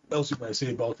 whatever else you might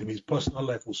say about him, his personal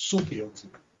life was so chaotic.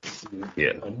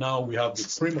 Yeah. And now we have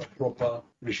the prim and proper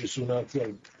Rishi Sunak, who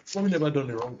has probably never done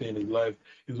the wrong thing in his life.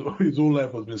 His whole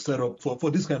life has been set up for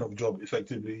this kind of job,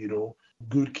 effectively,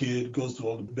 good kid, goes to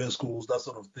all the best schools, that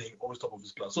sort of thing, always top of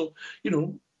his class. So,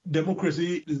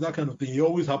 democracy is that kind of thing. It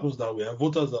always happens that way. And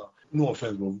voters are, no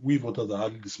offense, but we voters are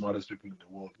hardly the smartest people in the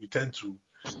world. We tend to.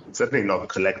 Certainly not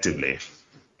collectively.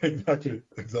 Exactly.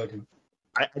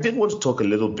 I did want to talk a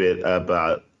little bit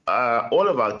about all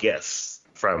of our guests,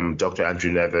 from Dr.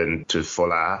 Andrew Nevin to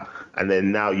Fola, and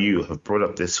then now you have brought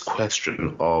up this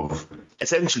question of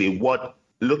essentially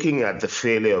looking at the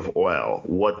failure of oil,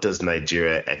 what does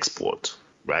Nigeria export,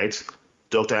 right?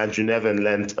 Dr. Andrew Nevin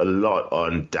lent a lot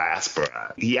on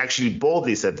diaspora. He actually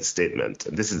boldly said the statement,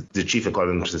 and this is the chief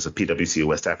economist of PwC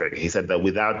West Africa. He said that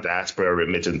without diaspora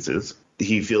remittances,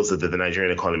 he feels that the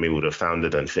Nigerian economy would have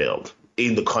foundered and failed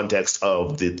in the context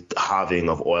of the halving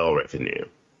of oil revenue,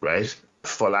 right?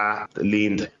 Fola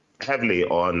leaned heavily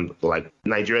on,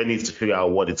 Nigeria needs to figure out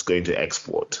what it's going to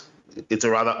export. It's a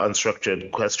rather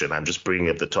unstructured question. I'm just bringing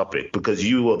up the topic because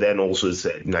you will then also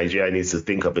say Nigeria needs to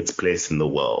think of its place in the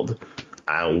world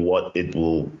and what it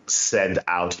will send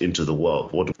out into the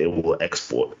world, what it will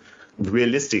export.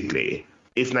 Realistically,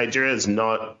 if Nigeria is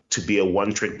not to be a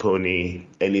one-trick pony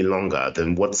any longer,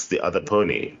 then what's the other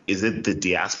pony? Is it the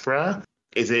diaspora?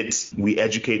 Is it we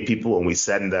educate people and we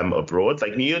send them abroad?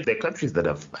 There are countries that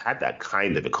have had that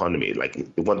kind of economy.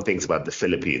 One thinks about the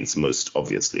Philippines most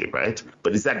obviously, right?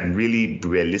 But is that really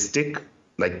realistic?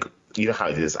 you know how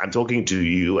it is. I'm talking to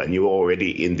you and you're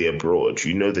already in the abroad.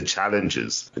 You know the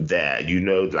challenges there. You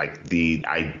know, like the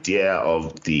idea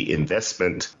of the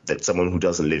investment that someone who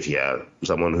doesn't live here,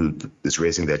 someone who is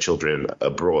raising their children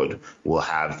abroad will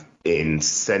have in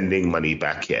sending money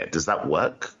back here. Does that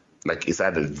work? Like, is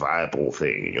that a viable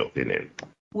thing in your opinion?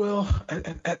 Well,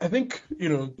 I think,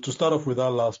 to start off with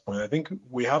that last point, I think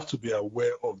we have to be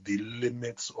aware of the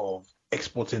limits of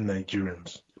exporting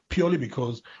Nigerians, purely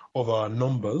because of our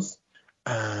numbers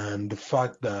and the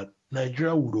fact that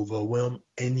Nigeria would overwhelm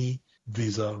any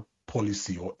visa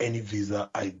policy or any visa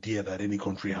idea that any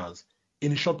country has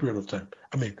in a short period of time.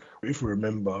 I mean, if you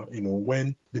remember,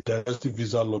 when the diversity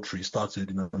visa lottery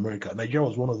started in America, Nigeria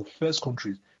was one of the first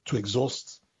countries to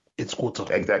exhaust its quota.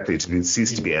 Exactly, to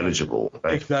cease to be eligible.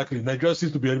 Right? Exactly. Nigeria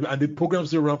ceased to be eligible, and the program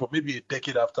still ran for maybe a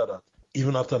decade after that,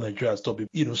 even after Nigeria stopped.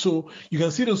 So you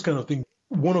can see those kind of things.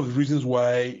 One of the reasons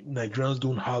why Nigerians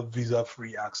don't have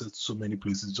visa-free access to so many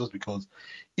places is just because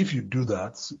if you do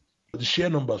that, the sheer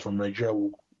numbers from Nigeria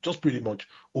will just pretty much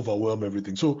overwhelm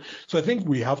everything. So I think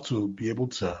we have to be able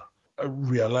to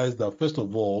realize that, first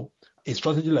of all, a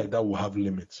strategy like that will have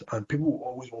limits, and people will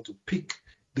always want to pick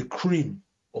the cream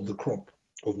of the crop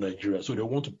of Nigeria. So they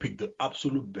want to pick the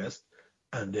absolute best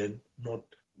and then not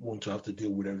want to have to deal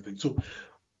with everything. So,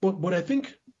 but I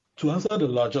think to answer the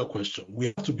larger question, we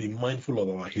have to be mindful of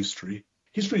our history.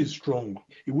 History is strong.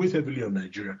 It weighs heavily on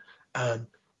Nigeria. And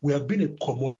we have been a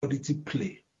commodity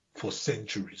play for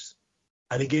centuries.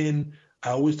 And again,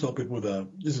 I always tell people that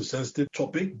this is a sensitive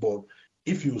topic, but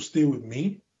if you stay with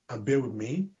me and bear with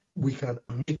me, we can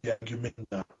make the argument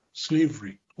that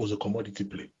slavery was a commodity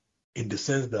play, in the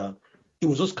sense that it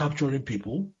was just capturing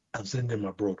people and sending them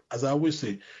abroad. As I always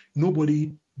say,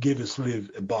 nobody gave a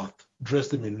slave a bath,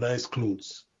 dressed him in nice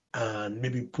clothes, and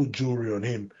maybe put jewelry on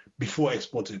him before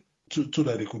exporting so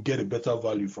that they could get a better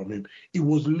value from him. It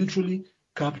was literally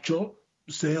capture,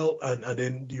 sell, and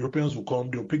then the Europeans will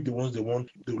come, they'll pick the ones they want,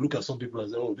 they'll look at some people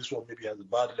and say, oh, this one maybe has a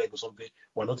bad leg or something,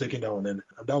 we're not taking that one, and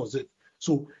that was it.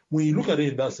 So when you look at it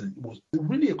in that sense, it was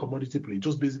really a commodity play,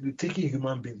 just basically taking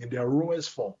human beings in their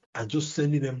rawest form and just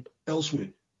sending them elsewhere.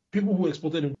 People who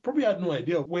exported them probably had no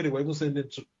idea where they were even sending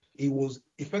them to. It was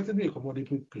effectively a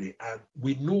commodity play, and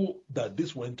we know that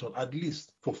this went on at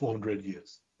least for 400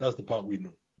 years. That's the part we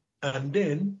know. And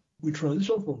then we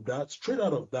transitioned from that, straight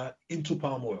out of that, into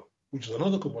palm oil, which is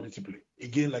another commodity play.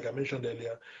 Again, like I mentioned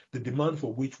earlier, the demand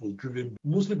for which was driven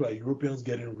mostly by Europeans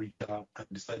getting richer and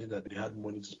deciding that they had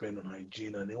money to spend on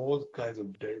hygiene and all kinds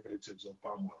of derivatives of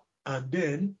palm oil. And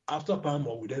then after palm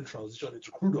oil, we then transitioned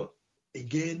into crude oil.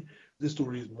 Again, this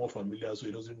story is more familiar, so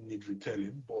it doesn't need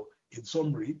retelling. But in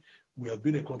summary, we have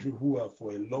been a country who have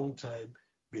for a long time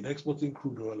been exporting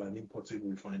crude oil and importing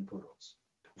refined products.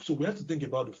 So we have to think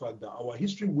about the fact that our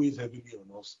history weighs heavily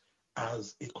on us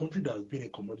as a country that has been a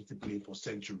commodity play for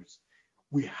centuries.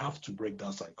 We have to break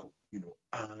that cycle,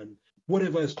 and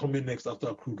whatever is coming next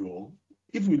after crude oil,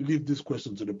 if we leave this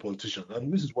question to the politicians,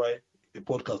 and this is why a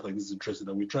podcast like this is interesting,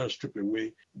 and we try and strip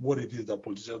away what it is that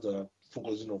politicians are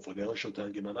focusing on for their own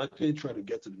short-term game and actually try to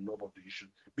get to the nub of the issue.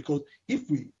 Because if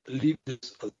we leave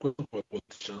this as a question for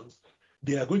politicians,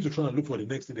 they are going to try and look for the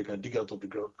next thing they can dig out of the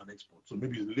ground and export. So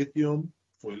maybe it's lithium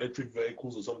for electric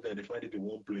vehicles or something, and they find it in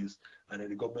one place, and then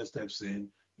the government steps in,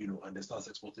 and they start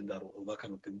exporting that or that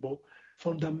kind of thing. But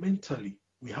fundamentally,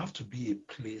 we have to be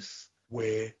a place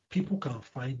where people can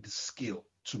find the skill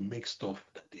to make stuff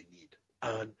that they need.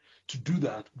 And to do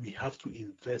that, we have to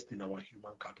invest in our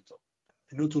human capital.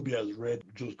 I know Toby has read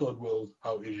Joe Stodwell's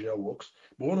How Asia Works,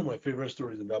 but one of my favorite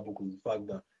stories in that book was the fact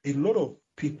that a lot of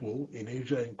people in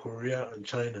Asia, in Korea and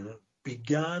China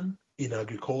began in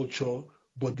agriculture,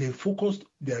 but they focused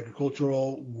their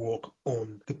agricultural work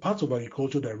on the parts of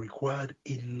agriculture that required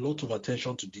a lot of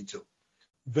attention to detail.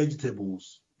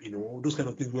 Vegetables, those kind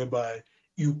of things whereby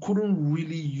you couldn't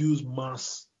really use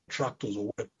mass tractors or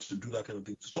whatever to do that kind of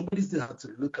thing. So somebody still had to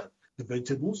look at the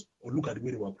vegetables or look at the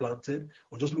way they were planted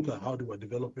or just look at how they were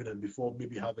developing and before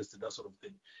maybe harvested, that sort of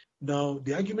thing. Now,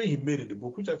 the argument he made in the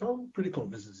book, which I found pretty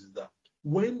convincing, is that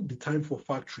when the time for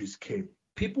factories came,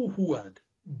 people who had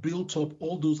built up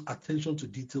all those attention to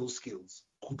detail skills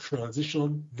could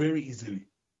transition very easily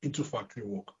into factory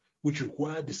work, which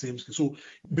required the same skill. So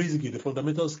basically, the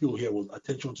fundamental skill here was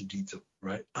attention to detail,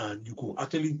 right? And you could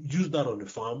actually use that on the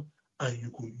farm and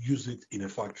you could use it in a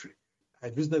factory.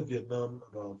 I visited Vietnam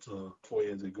about 4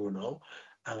 years ago now,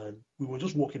 and we were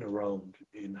just walking around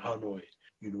in Hanoi,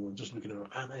 just looking around,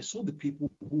 and I saw the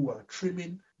people who were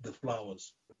trimming the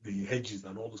flowers, the hedges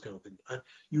and all those kind of things. And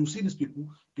you see these people,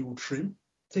 they will trim,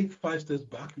 take 5 steps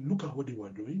back, look at what they were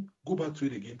doing, go back to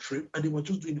it again, trim, and they were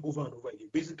just doing it over and over again.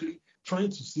 Basically, trying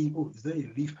to see, oh, is there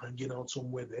a leaf hanging out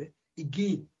somewhere there?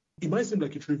 Again, it might seem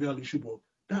like a trivial issue, but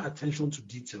that attention to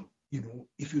detail,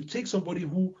 if you take somebody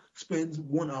who spends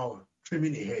 1 hour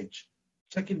trimming a hedge,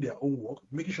 checking their own work,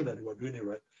 making sure that they were doing it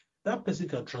right, that person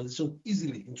can transition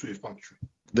easily into a factory.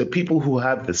 The people who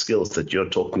have the skills that you're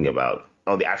talking about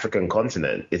on the African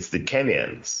continent, it's the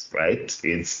Kenyans, right?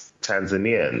 It's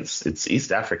Tanzanians, it's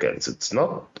East Africans. It's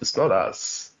not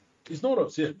us. It's not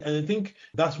us, yeah. And I think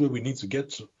that's where we need to get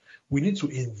to. We need to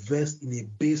invest in a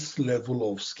base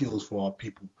level of skills for our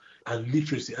people and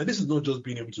literacy. And this is not just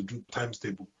being able to do times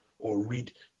table or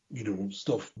read,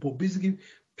 stuff, but basically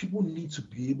people need to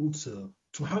be able to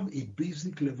have a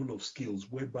basic level of skills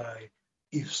whereby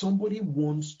if somebody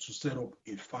wants to set up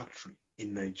a factory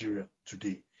in Nigeria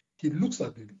today, he looks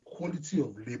at the quality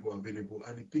of labor available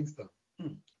and he thinks that,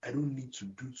 I don't need to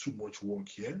do too much work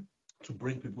here to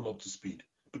bring people up to speed.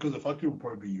 Because the factory will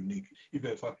probably be unique. If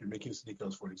you're a factory making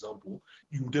sneakers, for example,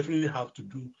 you definitely have to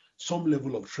do some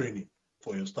level of training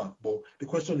for your staff. But the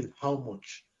question is how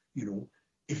much,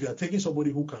 if you are taking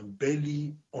somebody who can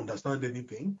barely understand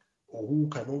anything or who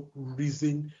cannot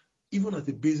reason even at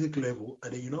a basic level,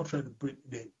 and then you're now trying to bring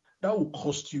them, that will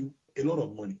cost you a lot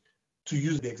of money. To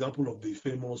use the example of the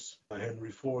famous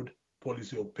Henry Ford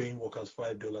policy of paying workers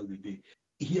 $5 a day,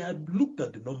 he had looked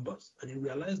at the numbers and he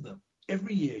realized that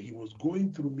every year he was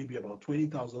going through maybe about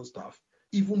 20,000 staff,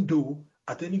 even though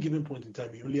at any given point in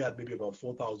time he only had maybe about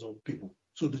 4,000 people.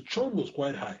 So the churn was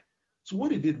quite high. So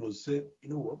what he did was say, you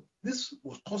know what, this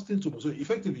was costing too much. So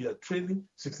effectively you're training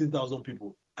 16,000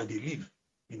 people and they leave.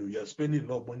 You're spending a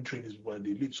lot of money training people and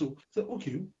they leave. So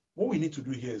okay, what we need to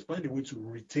do here is find a way to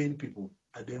retain people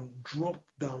and then drop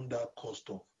down that cost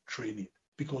of training,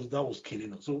 because that was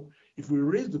killing us. So if we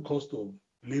raise the cost of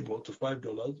labor to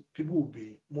 $5, people will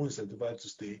be more incentivized to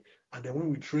stay. And then when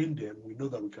we train them, we know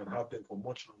that we can have them for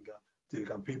much longer till they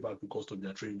can pay back the cost of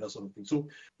their training, that sort of thing. So,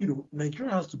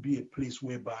 Nigeria has to be a place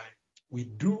whereby we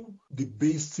do the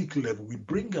basic level. We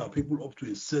bring our people up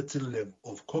to a certain level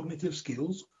of cognitive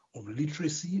skills, of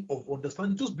literacy, of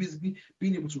understanding, just basically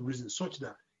being able to reason, such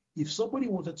that if somebody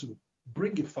wanted to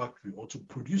bring a factory or to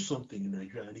produce something in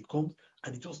Nigeria and it comes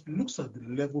and it just looks at the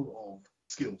level of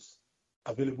skills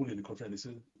available in the country and they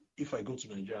say, if I go to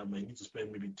Nigeria, I might need to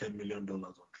spend maybe $10 million on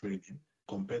training,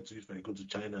 compared to if I go to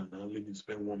China and I only need to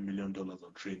spend $1 million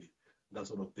on training, that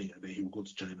sort of thing, and then he will go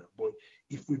to China. But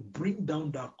if we bring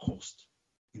down that cost,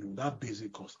 that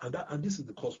basic cost, and this is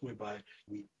the cost whereby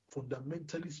we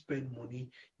fundamentally spend money,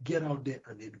 get out there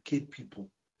and educate people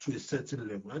to a certain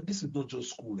level. And this is not just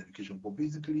school education, but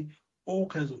basically all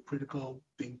kinds of critical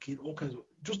thinking, all kinds of,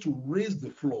 just to raise the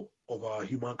floor of our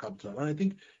human capital. And I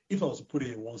think if I was to put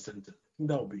it in one sentence, I think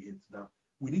that would be it. That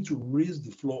we need to raise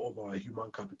the floor of our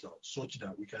human capital such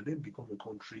that we can then become a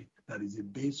country that is a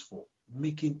base for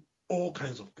making all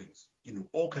kinds of things,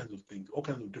 all kinds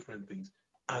of different things.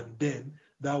 And then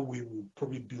that way we'll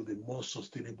probably build a more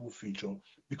sustainable future,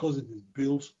 because it is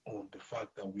built on the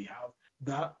fact that we have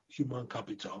that human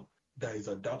capital that is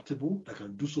adaptable, that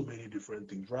can do so many different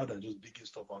things, rather than just digging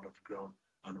stuff out of the ground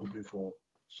and hoping for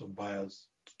some buyers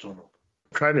to turn up.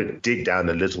 Trying to dig down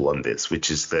a little on this, which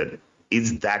is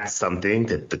that something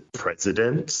that the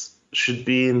president should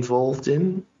be involved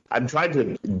in? I'm trying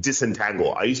to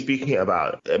disentangle. Are you speaking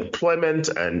about employment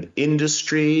and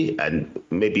industry and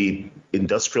maybe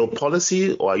industrial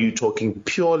policy, or are you talking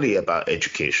purely about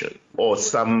education or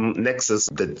some nexus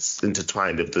that's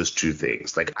intertwined of those two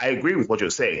things? Like, I agree with what you're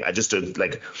saying. I just don't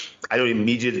I don't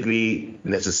immediately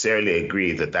necessarily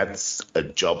agree that that's a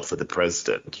job for the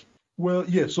president. Well,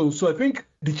 yeah. So I think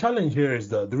the challenge here is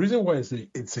that the reason why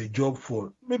it's a job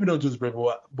for maybe not just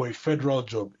people, but a federal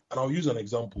job, and I'll use an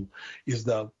example, is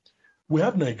that we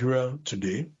have Nigeria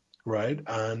today, right?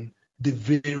 And the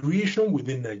variation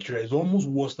within Nigeria is almost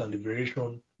worse than the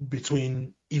variation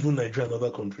between even Nigeria and other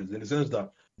countries, in the sense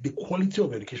that the quality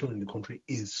of education in the country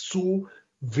is so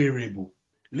variable.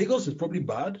 Lagos is probably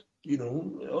bad,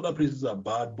 other places are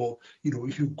bad, but,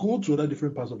 if you go to other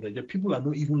different parts of Nigeria, people are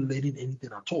not even learning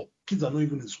anything at all. Kids are not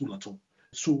even in school at all.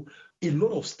 So a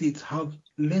lot of states have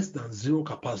less than zero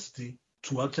capacity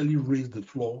to actually raise the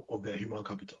floor of their human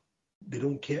capital. They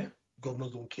don't care.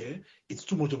 Governors don't care. It's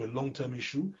too much of a long-term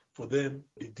issue for them.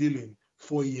 They deal in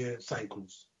 4-year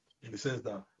cycles, in the sense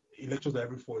that elections are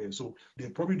every 4 years. So they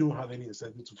probably don't have any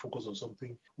incentive to focus on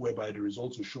something whereby the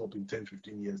results will show up in 10,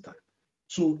 15 years' time.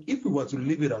 So if we were to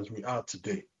leave it as we are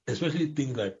today, especially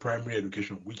things like primary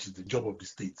education, which is the job of the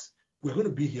states, we're going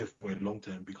to be here for a long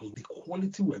time, because the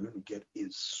quality we're going to get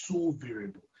is so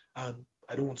variable. And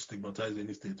I don't want to stigmatize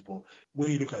any state, but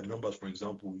when you look at the numbers, for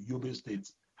example, Yobe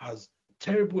State has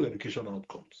terrible education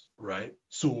outcomes, right?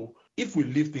 So if we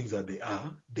leave things as they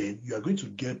are, then you are going to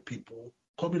get people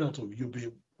coming out of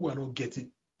Yobe who are not getting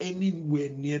anywhere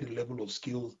near the level of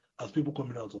skills as people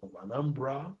coming out of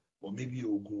Anambra or maybe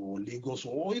Ogun or Lagos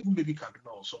or even maybe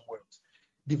Kaduna or somewhere else.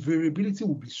 The variability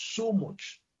will be so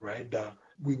much, right, that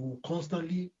we will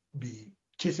constantly be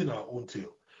chasing our own tail.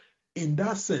 In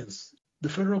that sense, the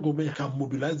federal government can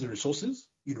mobilize the resources,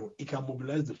 it can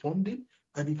mobilize the funding,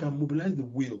 and it can mobilize the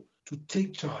will to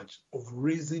take charge of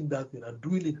raising that thing and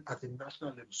doing it at a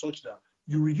national level such that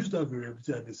you reduce that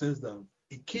variability in the sense that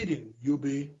a kid in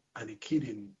Yobe and a kid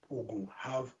in Ogun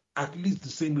have at least the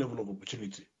same level of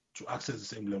opportunity to access the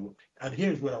same level. And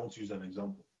here's where I want to use an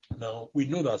example. Now, we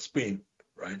know that Spain,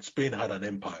 right? Spain had an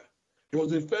empire. It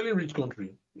was a fairly rich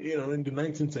country, in the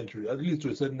 19th century, at least to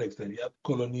a certain extent. He had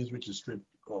colonies which is stripped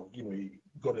of, he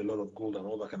got a lot of gold and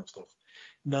all that kind of stuff.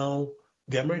 Now,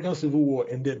 the American Civil War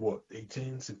ended,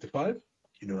 1865?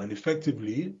 And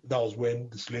effectively, that was when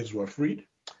the slaves were freed.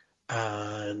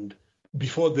 And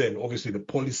before then, obviously, the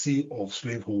policy of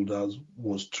slaveholders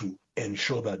was to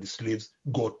ensure that the slaves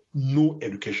got no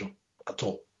education at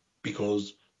all.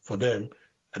 Because for them,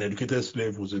 an educated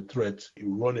slave was a threat. He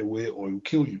would run away or he would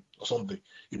kill you or something.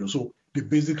 So they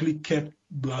basically kept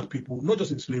black people, not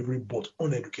just in slavery, but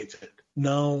uneducated.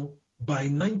 Now, by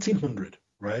 1900,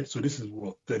 right? So this is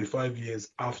 35 years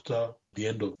after the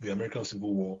end of the American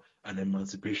Civil War and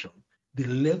emancipation. The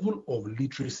level of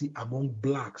literacy among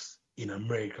blacks in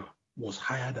America was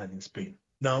higher than in Spain.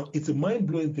 Now, it's a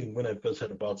mind-blowing thing when I first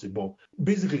heard about it, but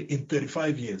basically in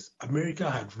 35 years, America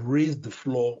had raised the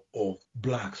floor of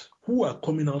blacks who are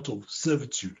coming out of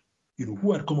servitude,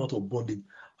 who had come out of bondage,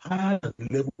 higher than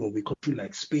the level of a country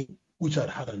like Spain, which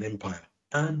had an empire.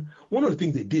 And one of the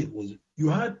things they did was you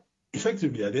had,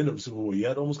 effectively, at the end of the Civil War, you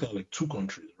had almost kind of like two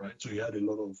countries, right? So you had a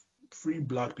lot of free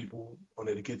black people,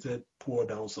 uneducated, poor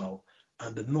down south,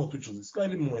 and the North, which was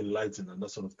slightly more enlightened and that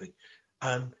sort of thing.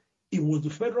 And it was the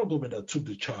federal government that took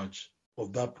the charge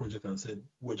of that project and said,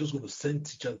 we're just going to send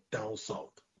teachers down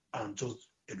south and just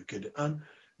educate them.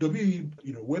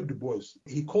 And Webb Du Bois,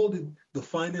 he called it the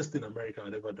finest thing America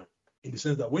had ever done, in the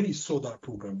sense that when he saw that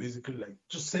program, basically like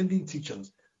just sending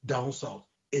teachers down south,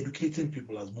 educating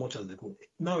people as much as they could.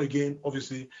 Now, again,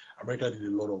 obviously, America did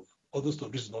a lot of other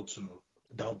stuff. This is not to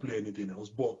downplay anything else,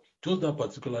 but just that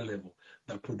particular level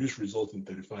that produced results in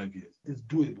 35 years is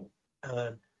doable.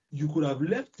 And you could have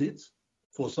left it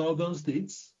for southern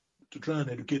states to try and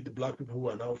educate the black people who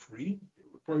are now free. It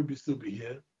would probably still be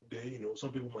here.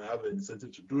 Some people might have an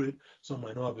incentive to do it. Some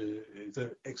might not have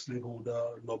an ex-slaveholder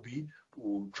lobby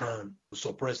who try and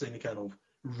suppress any kind of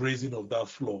raising of that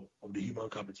floor of the human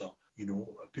capital.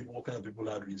 What kind of people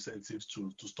had incentives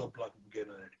to stop black people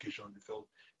getting an education? They felt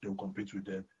they would compete with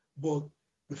them. But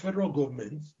the federal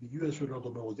government, the U.S. federal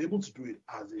government, was able to do it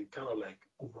as a kind of like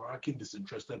overarching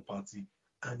disinterested party,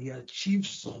 and he achieved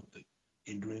something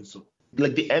in doing so.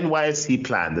 Like the NYSC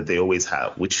plan that they always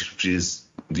have, which is,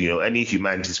 any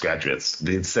humanities graduates,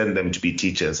 they send them to be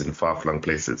teachers in far-flung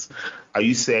places. Are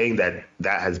you saying that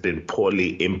has been poorly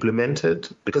implemented?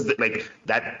 Because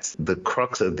that's the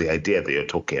crux of the idea that you're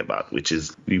talking about, which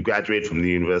is you graduate from the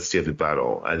University of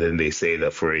Ibadan, and then they say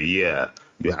that for a year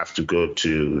you have to go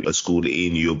to a school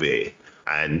in Yobe.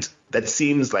 And that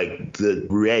seems like the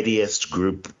readiest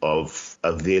group of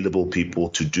available people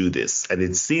to do this. And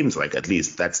it seems like at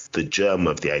least that's the germ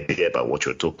of the idea about what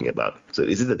you're talking about. So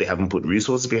is it that they haven't put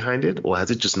resources behind it, or has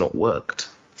it just not worked?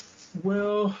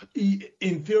 Well,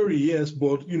 in theory, yes.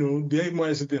 But, the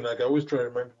NYSC thing, like I always try to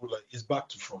remind people, it's back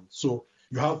to front. So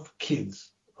you have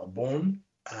kids are born,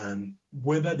 and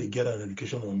whether they get an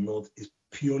education or not is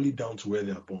purely down to where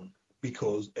they are born,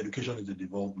 because education is a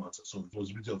devolved matter, so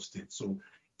responsibility of state. So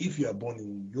if you are born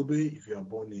in Yobe, if you are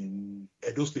born in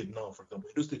Edo State now, for example,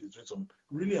 Edo State is doing some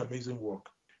really amazing work.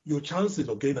 Your chances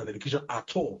of getting an education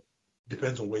at all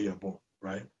depends on where you are born,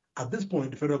 right? At this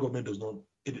point, the federal government does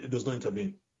not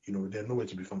intervene. They're nowhere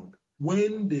to be found.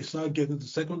 When they start getting to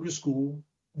secondary school,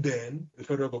 then the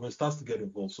federal government starts to get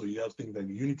involved. So you have things like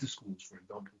the unity schools, for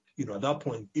example. At that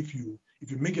point, if you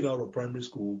make it out of primary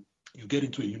school, you get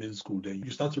into a unity school, then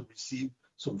you start to receive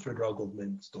some federal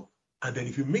government stuff. And then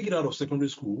if you make it out of secondary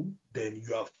school, then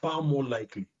you are far more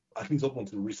likely, at least up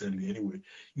until recently anyway,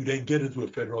 you then get into a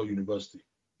federal university,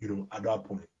 at that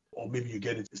point. Or maybe you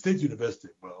get into a state university.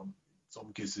 Well, in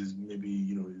some cases, maybe,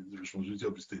 it's the responsibility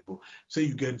of the state. But say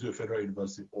you get into a federal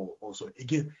university or also,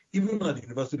 again, even at the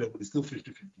university level, it's still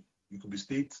 50-50. You could be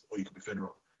state or you could be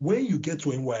federal. When you get to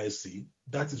NYSC,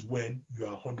 that is when you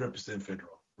are 100%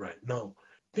 federal, right? Now,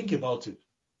 think about it.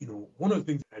 One of the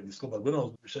things I I discovered when I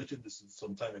was researching this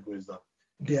some time ago is that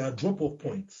there are drop-off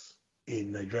points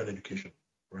in Nigerian education,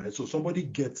 right? So somebody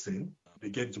gets in, they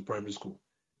get into primary school.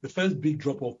 The first big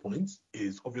drop-off point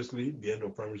is obviously the end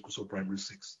of primary school, so primary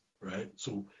 6, right?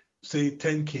 So say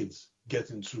 10 kids get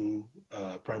into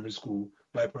primary school.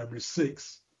 By primary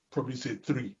 6, probably say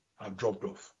 3 have dropped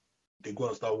off. They go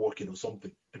and start working or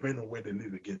something, depending on where they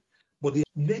live again. But the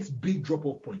next big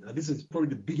drop-off point, and this is probably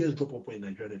the biggest drop-off point in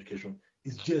Nigerian education,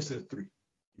 is GSS 3.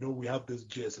 We have this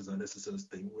GSS and SSS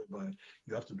thing whereby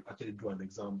you have to actually do an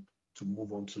exam to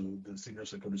move on to the senior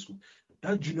secondary school.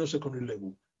 That junior secondary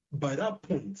level, by that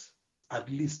point, at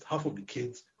least half of the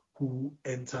kids who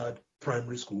entered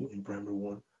primary school in primary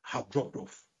 1 have dropped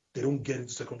off. They don't get into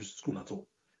secondary school at all.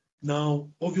 Now,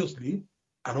 obviously,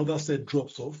 another set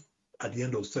drops off at the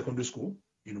end of secondary school.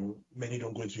 Many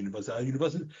don't go into university. Our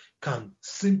university can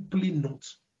simply not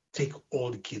take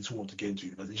all the kids who want to get into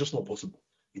university. It's just not possible.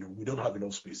 We don't have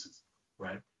enough spaces,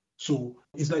 right? So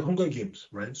it's like Hunger Games,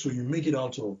 right? So you make it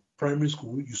out of primary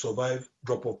school, you survive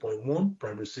drop-off point 1,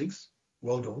 primary 6,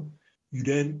 well done. You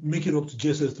then make it up to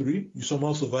GSS 3, you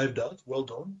somehow survive that, well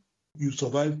done. You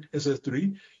survive SS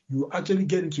 3, you actually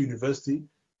get into university,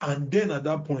 and then at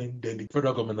that point, then the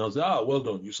federal government now says, well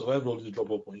done, you survived all these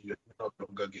drop-off points, you have not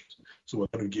Hunger Games, so we're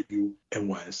going to give you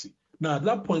NYSC. Now, at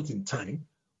that point in time,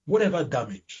 whatever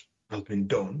damage has been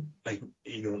done, like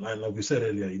we said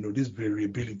earlier, this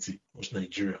variability across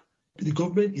Nigeria, the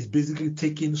government is basically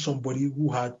taking somebody who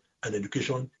had an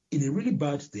education in a really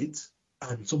bad state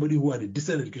and somebody who had a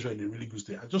decent education in a really good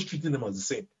state and just treating them as the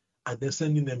same and then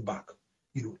sending them back.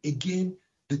 Again,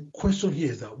 the question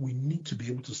here is that we need to be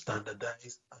able to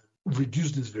standardize and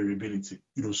reduce this variability.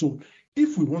 So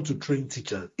if we want to train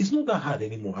teachers, it's not that hard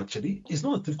anymore, actually. It's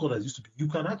not as difficult as it used to be. You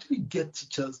can actually get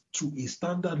teachers to a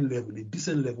standard level, a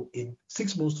decent level in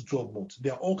 6 months to 12 months.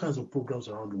 There are all kinds of programs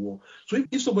around the world. So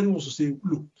if somebody wants to say,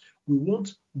 look, we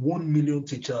want 1 million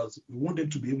teachers, we want them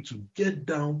to be able to get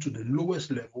down to the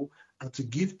lowest level and to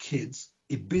give kids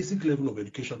a basic level of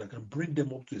education that can bring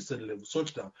them up to a certain level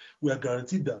such that we are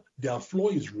guaranteed that their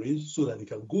floor is raised so that they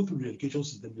can go through the education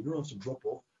system, they don't have to drop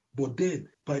off. But then,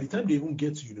 by the time they even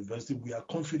get to university, we are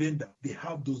confident that they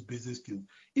have those basic skills.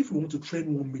 If we want to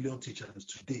train 1 million teachers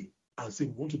today and say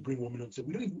we want to bring 1 million teachers,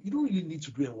 you don't really need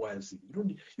to do NYSC.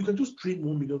 You can just train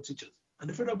 1 million teachers, and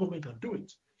the federal government can do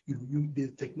it.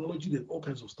 There's technology, there's all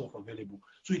kinds of stuff available.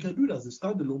 So you can do it as a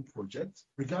standalone project,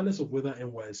 regardless of whether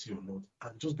NYSC or not,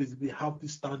 and just basically have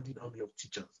this standing army of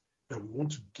teachers that we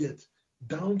want to get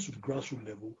down to the grassroots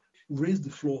level, raise the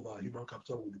floor of our human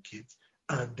capital with the kids,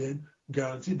 and then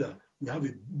guarantee that we have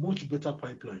a much better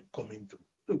pipeline coming through.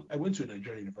 Look, I went to a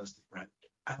Nigerian university, right?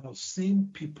 I have seen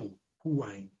people who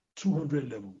are in 200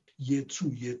 level, year 2,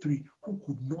 year 3, who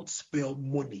could not spell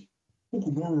money, who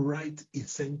could not write a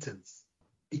sentence.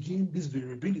 Again, this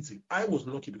variability. I was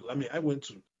lucky because, I went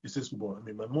to the state school.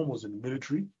 My mom was in the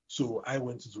military, so I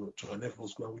went to an Air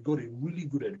Force school, and we got a really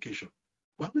good education.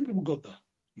 But how many people got that?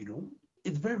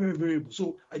 It's very, very variable.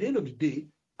 So at the end of the day,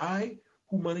 I,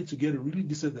 who managed to get a really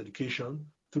decent education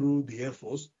through the Air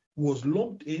Force, was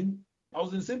lumped in. I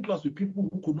was in the same class with people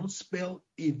who could not spell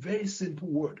a very simple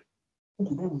word, who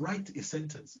could not write a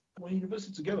sentence. We're in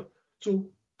university together. So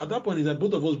at that point, is that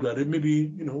both of us graduated. Maybe,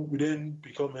 we then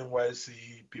become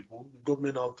NYSC people. The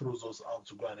government now throws us out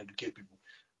to go and educate people.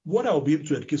 What I'll be able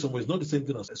to educate someone is not the same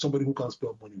thing as somebody who can't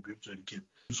spell money will be able to educate.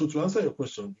 So to answer your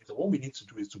question, is that what we need to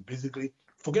do is to basically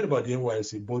forget about the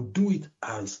NYSC, but do it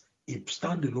as a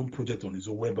standalone project on its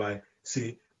own, whereby,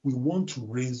 say, we want to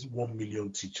raise 1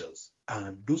 million teachers,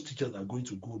 and those teachers are going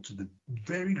to go to the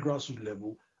very grassroots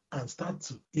level and start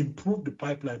to improve the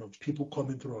pipeline of people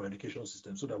coming through our education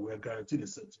system so that we are guaranteed a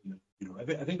certain level.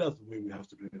 I think that's the way we have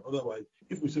to do it. Otherwise,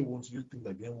 if we say we want to do things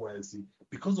like the NYSC,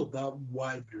 because of that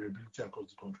wide variability across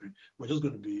the country, we're just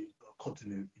going to be caught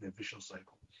in a vicious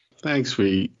cycle. Thanks,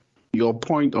 Faye. Your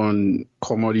point on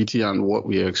commodity and what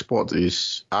we export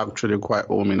is actually quite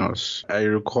ominous. I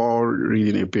recall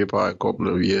reading a paper a couple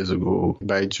of years ago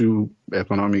by 2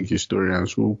 economic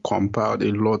historians who compiled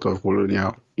a lot of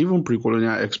colonial, even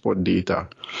pre-colonial export data,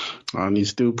 and it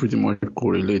still pretty much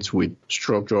correlates with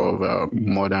structure of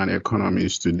modern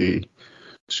economies today.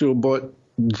 So, but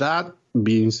that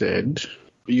being said,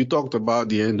 you talked about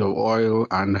the end of oil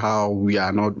and how we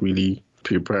are not really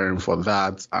preparing for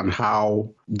that, and how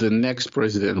the next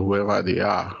president, whoever they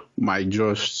are, might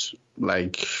just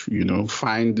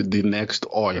find the next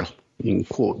oil, in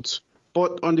quotes.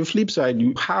 But on the flip side,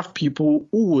 you have people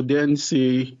who would then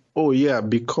say, oh yeah,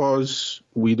 because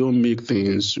we don't make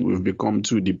things, we've become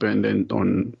too dependent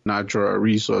on natural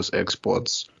resource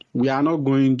exports. we are not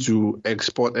going to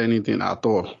export anything at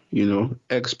all,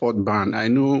 export ban. I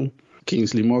know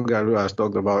Kingsley Moghalu has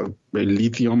talked about a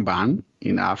lithium ban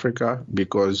in Africa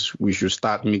because we should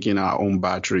start making our own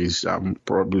batteries and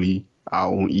probably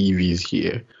our own EVs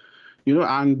here,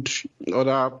 and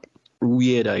other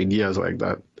weird ideas like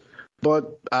that.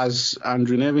 But as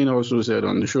Andrew Nevin also said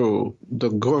on the show, the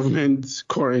government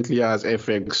currently has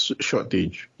FX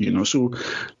shortage, So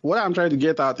what I'm trying to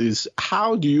get at is,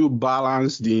 how do you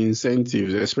balance the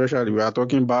incentives, especially we are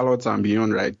talking ballots and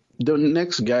beyond, right? The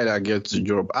next guy that gets the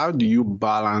job, how do you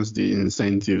balance the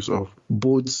incentives of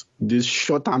both this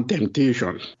short-term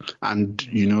temptation and,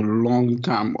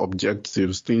 long-term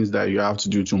objectives, things that you have to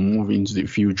do to move into the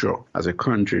future as a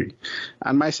country?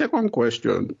 And my second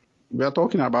question, we are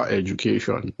talking about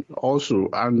education. Also,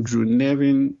 Andrew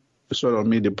Nevin sort of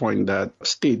made the point that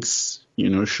states,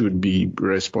 should be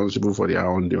responsible for their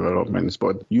own developments.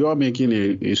 But you are making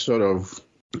a sort of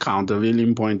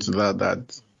countervailing point to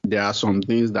that there are some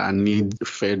things that need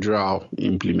federal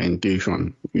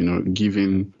implementation,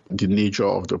 given the nature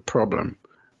of the problem,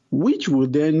 which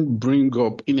would then bring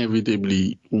up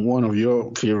inevitably one of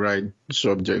your favorite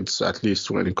subjects, at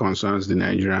least when it concerns the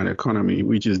Nigerian economy,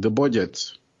 which is the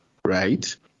budget.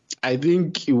 Right? I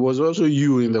think it was also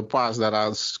you in the past that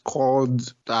has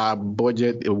called our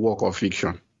budget a work of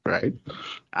fiction, right?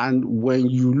 And when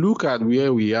you look at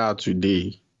where we are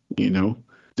today,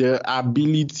 the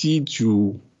ability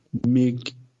to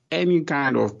make any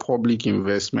kind of public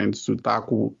investment to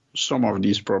tackle some of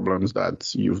these problems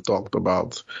that you've talked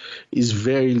about is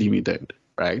very limited,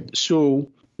 right?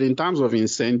 So in terms of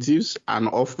incentives and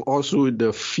also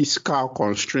the fiscal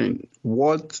constraint,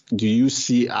 what do you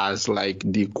see as like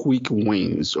the quick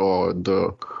wins or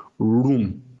the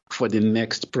room for the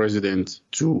next president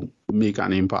to make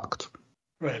an impact?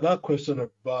 Right. That question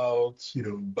about,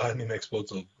 banning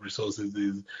exports of resources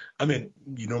is,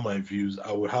 my views.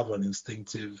 I would have an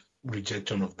instinctive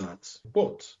rejection of that.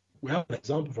 But we have an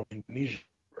example from Indonesia,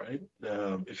 right?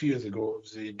 A few years ago,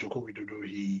 Joko Widodo,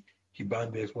 he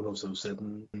banned the export of some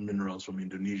certain minerals from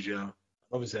Indonesia.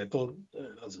 Obviously, I thought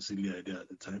that's a silly idea at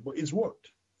the time, but it's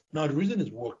worked. Now, the reason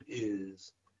it's worked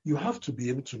is you have to be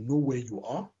able to know where you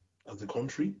are as a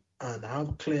country and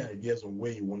have clear ideas on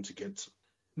where you want to get to.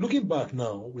 Looking back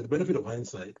now, with the benefit of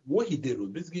hindsight, what he did was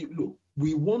basically, look,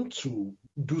 we want to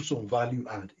do some value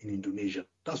add in Indonesia.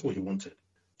 That's what he wanted.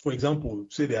 For example,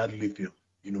 say they had lithium.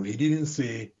 He didn't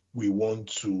say we want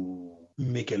to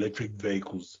make electric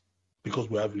vehicles.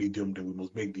 Because we have lithium, then we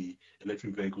must make the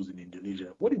electric vehicles in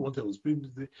Indonesia. What he wanted was,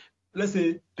 let's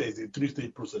say there's a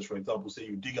 3-stage process, for example, say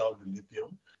you dig out the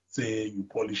lithium, say you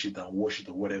polish it and wash it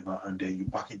or whatever, and then you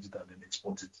package it and then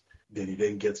export it. Then it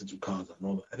then gets into cars and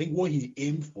all that. I think what he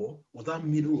aimed for was that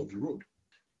middle of the road.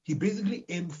 He basically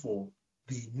aimed for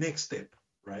the next step,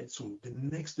 right? So the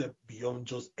next step beyond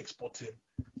just exporting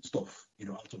stuff,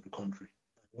 out of the country.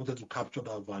 He wanted to capture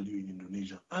that value in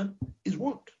Indonesia, and it's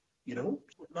worked.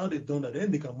 Now they've done that,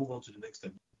 then they can move on to the next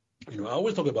step. I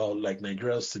always talk about like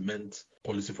Nigeria's cement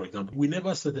policy, for example. We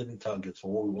never set any targets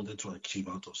for what we wanted to achieve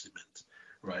out of cement,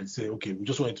 right? Say, okay, we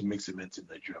just wanted to make cement in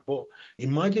Nigeria. But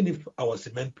imagine if our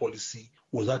cement policy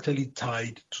was actually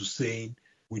tied to saying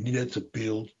we needed to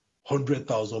build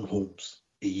 100,000 homes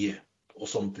a year or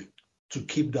something to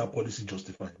keep that policy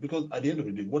justified. Because at the end of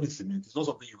the day, what is cement? It's not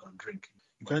something you can drink.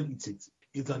 You can't eat it.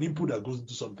 It's an input that goes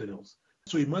into something else.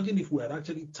 So imagine if we had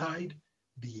actually tied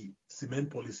the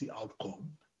cement policy outcome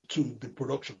to the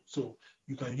production. So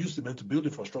you can use cement to build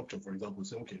infrastructure, for example,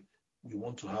 say, okay, we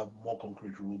want to have more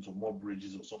concrete roads or more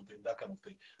bridges or something, that kind of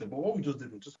thing. But what we just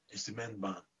did was just a cement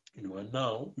ban, and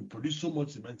now we produce so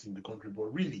much cement in the country,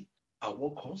 but really, at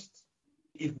what cost?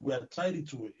 If we had tied it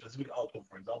to a specific outcome,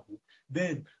 for example,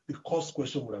 then the cost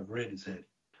question would have reared its head.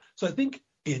 So I think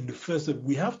in the first step,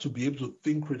 we have to be able to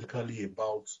think critically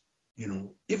about,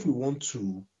 if we want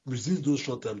to resist those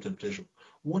short-term temptations,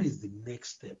 what is the next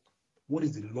step? What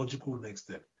is the logical next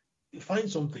step? Find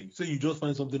something. Say you just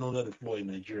find something under the floor in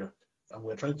Nigeria, and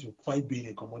we're trying to fight being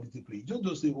a commodity play. You don't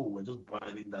just say, oh, we're just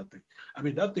banning that thing.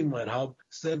 That thing might have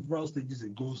several stages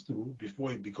it goes through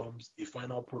before it becomes a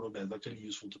final product that is actually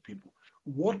useful to people.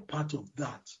 What part of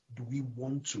that do we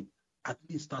want to at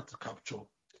least start to capture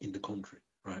in the country,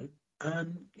 right?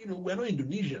 And, we're not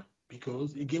Indonesia.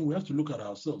 Because, again, we have to look at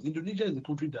ourselves. Indonesia is a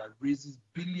country that raises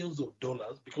billions of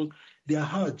dollars because their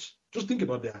Hajj, just think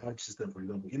about their Hajj system, for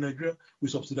example. In Nigeria, we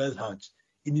subsidize Hajj.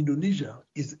 In Indonesia,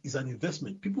 is an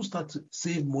investment. People start to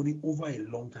save money over a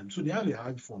long time. So they have a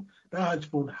Hajj fund. That Hajj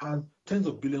fund has tens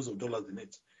of billions of dollars in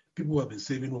it. People have been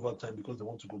saving over time because they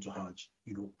want to go to Hajj,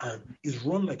 and it's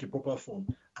run like a proper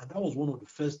fund. And that was one of the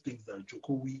first things that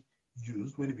Jokowi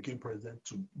used when he became president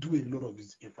to do a lot of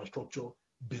his infrastructure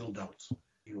build out.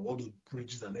 All the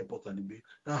bridges and airports and the big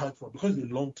that had fun because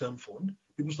it's a long-term fund.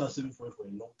 People start saving for it for a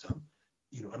long time.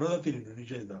 Another thing in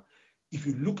Indonesia is that if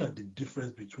you look at the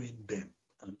difference between them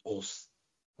and us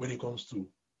when it comes to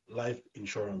life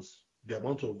insurance, the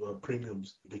amount of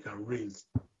premiums they can raise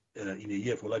in a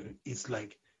year for life, it's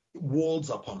like worlds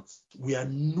apart. We are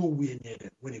nowhere near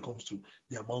them when it comes to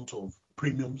the amount of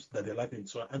premiums that they're life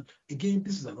insurance. And again,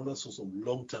 this is another source of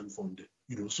long-term funding.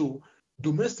 So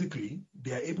domestically,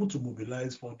 they are able to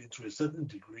mobilize funding to a certain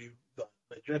degree that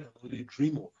Nigeria can only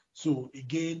dream of. So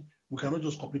again, we cannot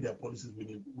just copy their policies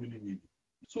willy-nilly.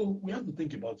 So we have to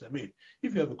think about it.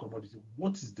 If you have a commodity,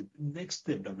 what is the next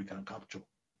step that we can capture?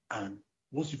 And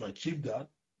once you've achieved that,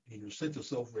 set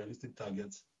yourself realistic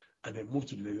targets and then move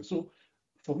to the next. So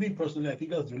for me personally, I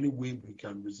think that's the only way we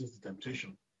can resist the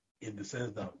temptation, in the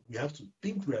sense that we have to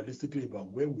think realistically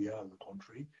about where we are as a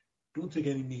country. Don't take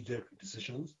any knee-jerk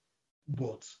decisions.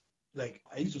 But like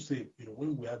I used to say,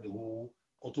 when we had the whole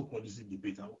auto policy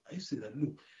debate, I used to say that,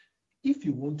 look, if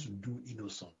you want to do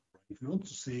Innocent, if you want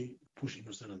to say push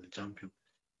Innocent as a champion,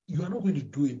 you are not going to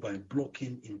do it by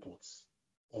blocking imports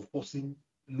or forcing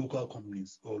local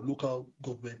companies or local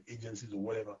government agencies or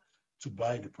whatever to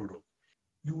buy the product.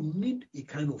 You need a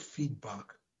kind of feedback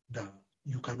that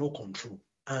you cannot control.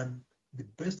 And the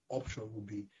best option would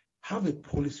be have a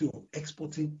policy of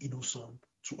exporting Innocent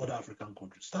to other African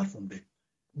countries. Start from there.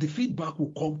 The feedback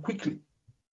will come quickly.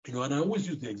 And I always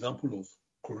use the example of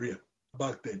Korea.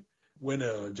 Back then, when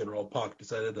General Park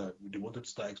decided that they wanted to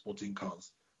start exporting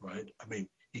cars, right?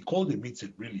 He called a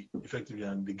meeting, really, effectively,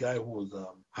 and the guy who was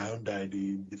Hyundai,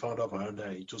 the founder of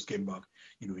Hyundai, he just came back.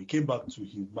 He came back to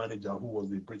his manager, who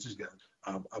was a British guy.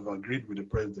 I've agreed with the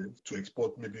president to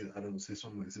export maybe, say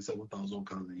something like 7,000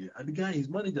 cars a year. And the guy, his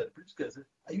manager, the British guy, said,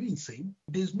 are you insane?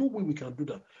 There's no way we can do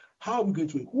that. Who are we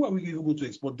going to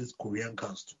export these Korean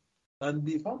cars to? And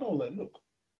the founder was like, look,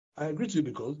 I agree to you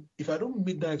because if I don't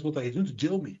meet that exporter, he's going to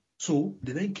jail me. So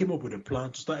they then came up with a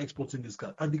plan to start exporting these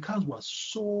cars. And the cars were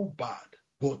so bad.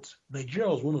 But Nigeria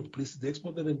was one of the places they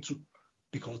exported them to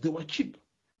because they were cheap.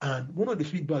 And one of the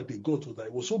feedback they got was that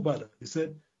it was so bad that they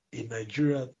said in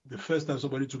Nigeria, the first time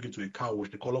somebody took it to a car wash,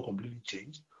 the color completely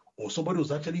changed. Or somebody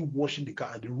was actually washing the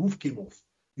car and the roof came off.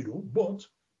 But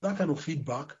that kind of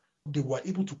feedback, they were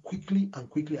able to quickly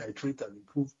iterate and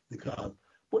improve the car.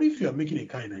 But if you are making a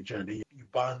car in Nigeria, then you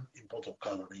ban import of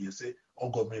cars and you say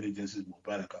all government agencies must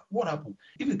buy the car. What happens?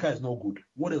 If the car is not good,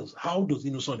 what else? How does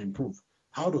Innocent improve?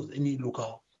 How does any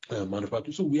local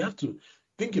manufacturer? So we have to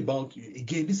think about,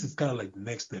 again, this is kind of like the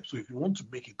next step. So if you want to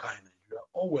make a car in Nigeria,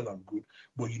 all well and good,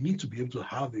 but you need to be able to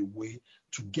have a way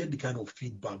to get the kind of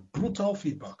feedback, brutal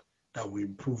feedback, that will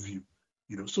improve you.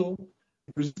 So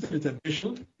resisting the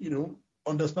temptation,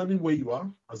 understanding where you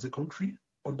are as a country,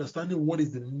 understanding what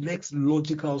is the next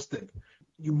logical step.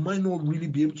 You might not really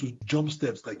be able to jump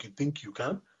steps like you think you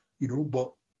can,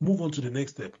 but move on to the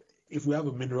next step. If we have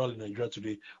a mineral in Nigeria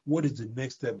today, what is the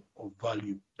next step of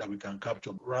value that we can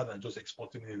capture rather than just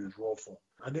exporting it in its raw form?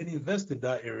 And then invest in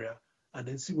that area and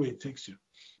then see where it takes you.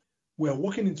 We are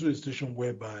walking into a situation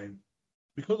whereby,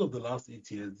 because of the last 8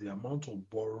 years, the amount of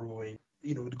borrowing,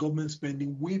 the government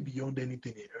spending way beyond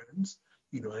anything it earns,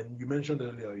 and you mentioned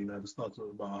earlier, at the start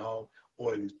about how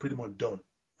oil is pretty much done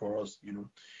for us,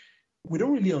 We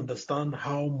don't really understand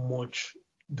how much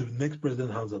the next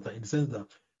president has at that, in the sense that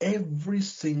every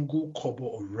single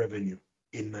kobo of revenue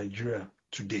in Nigeria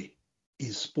today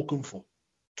is spoken for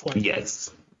twice.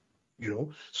 Yes.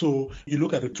 So you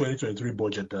look at the 2023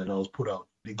 budget that was put out,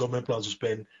 the government plans to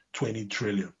spend 20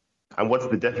 trillion. And what's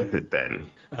the deficit then?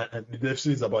 And the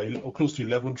deficit is about close to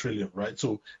 11 trillion, right?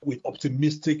 So with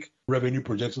optimistic revenue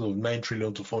projections of 9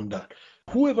 trillion to fund that.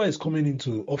 Whoever is coming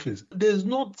into office, there's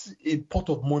not a pot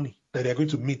of money that they're going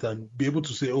to meet and be able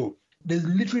to say, oh, there's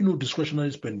literally no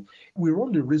discretionary spending. We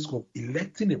run the risk of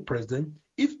electing a president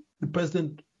if the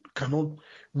president cannot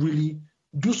really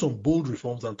do some bold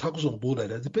reforms and tackle some bold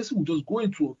ideas. The person will just go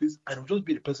into office and it will just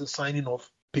be the person signing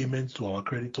off payments to our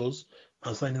creditors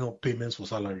and signing off payments for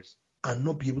salaries and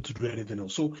not be able to do anything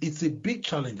else. So it's a big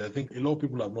challenge. I think a lot of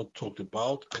people have not talked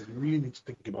about, and we really need to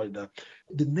think about that.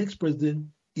 The next president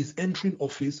is entering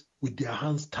office with their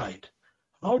hands tied.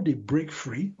 How they break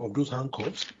free of those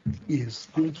handcuffs is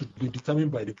going to be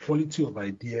determined by the quality of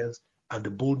ideas and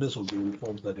the boldness of the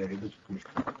reforms that they're able to push.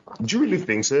 Do you really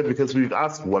think so? Because we've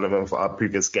asked one of them for our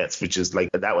previous guests, which is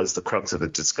like, that was the crux of the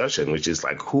discussion, which is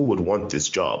like, who would want this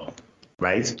job,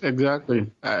 right? Exactly.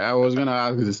 I was going to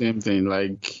ask the same thing.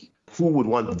 Like, who would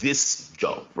want this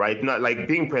job, right? Not like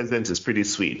being president is pretty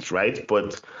sweet, right?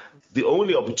 But the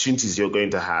only opportunities you're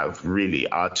going to have really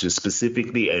are to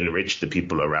specifically enrich the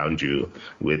people around you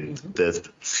with the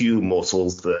few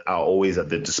morsels that are always at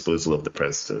the disposal of the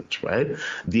president, right?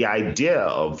 The idea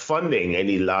of funding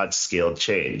any large-scale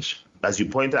change, as you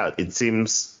point out, it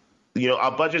seems,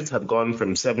 our budgets have gone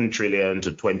from 7 trillion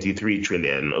to 23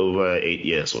 trillion over 8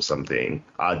 years or something.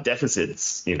 Our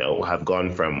deficits, have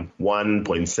gone from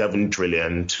 1.7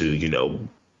 trillion to,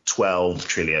 12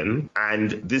 trillion.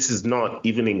 And this is not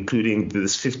even including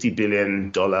this $50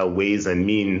 billion Ways and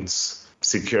Means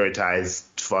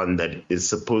securitized fund that is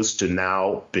supposed to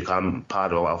now become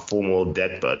part of our formal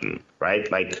debt burden, right?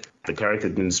 Like the current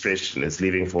administration is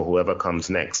leaving for whoever comes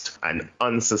next an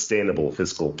unsustainable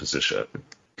fiscal position.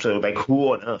 So like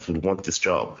who on earth would want this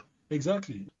job?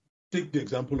 Exactly. Take the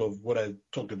example of what I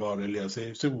talked about earlier.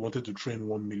 Say we wanted to train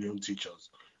 1 million teachers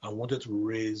and wanted to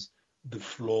raise the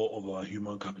floor of our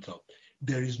human capital.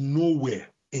 There is nowhere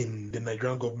in the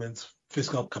Nigerian government's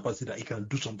fiscal capacity that it can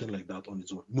do something like that on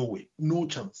its own. No way. No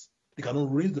chance. They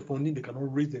cannot raise the funding. They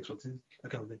cannot raise the expertise, that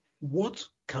kind of thing. What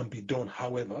can be done,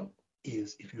 however,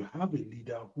 is if you have a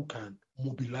leader who can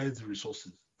mobilize the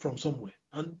resources from somewhere,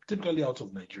 and typically out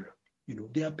of Nigeria,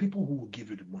 there are people who will give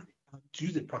you the money. And to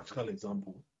use a practical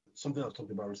example, something I've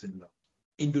talked about recently,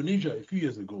 Indonesia, a few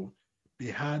years ago, they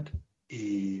had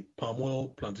a palm oil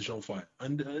plantation fire.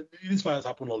 And these fires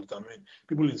happen all the time. I mean,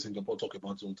 people in Singapore talk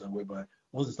about it all the time, whereby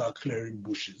once they start clearing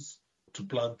bushes to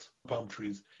plant palm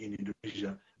trees in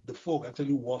Indonesia, the fog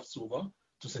actually wafts over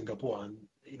to Singapore and,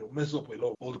 messes up a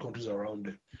lot of all the countries around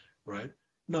them, right?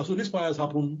 Now, so these fires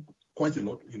happen quite a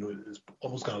lot. It's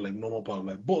almost kind of like normal part of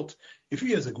life. But a few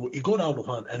years ago, it got out of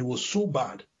hand and it was so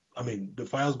bad. I mean, the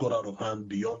fires got out of hand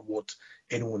beyond what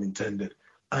anyone intended.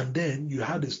 And then you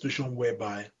had a situation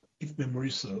whereby, if memory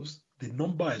serves, the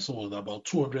number I saw was about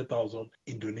 200,000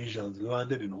 Indonesians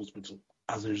landed in hospital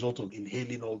as a result of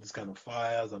inhaling all these kind of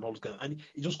fires and all this kind of, and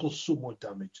it just caused so much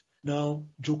damage. Now,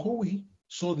 Jokowi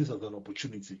saw this as an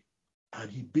opportunity,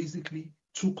 and he basically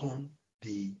took on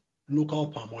the local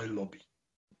palm oil lobby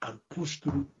and pushed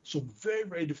through some very,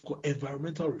 very difficult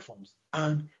environmental reforms.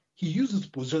 And he uses to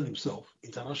position himself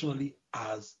internationally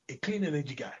as a clean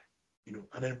energy guy,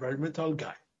 an environmental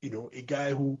guy, a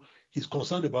guy who is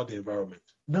concerned about the environment.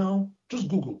 Now, just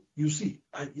Google, you see,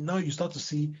 and now you start to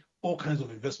see all kinds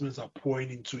of investments are pouring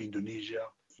into Indonesia.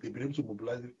 They've been able to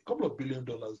mobilize a couple of $1 billion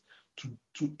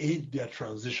to aid their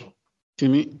transition.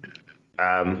 Timmy?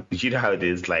 You know how it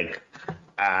is, like,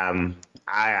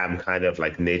 I am kind of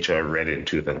like nature red in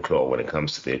tooth and claw when it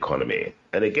comes to the economy.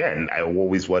 And again, I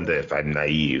always wonder if I'm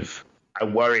naive. I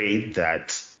worry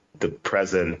that the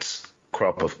present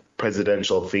crop of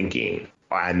presidential thinking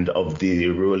and of the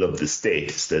role of the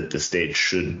state is that the state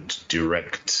should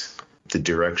direct the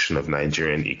direction of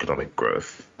Nigerian economic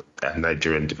growth and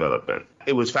Nigerian development.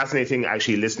 It was fascinating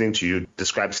actually listening to you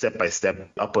describe step by step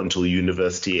up until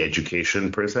university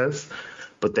education process.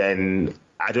 But then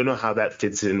I don't know how that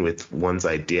fits in with one's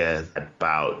idea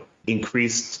about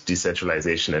increased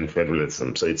decentralization and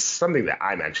federalism. So it's something that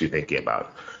I'm actually thinking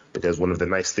about, because one of the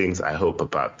nice things I hope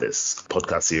about this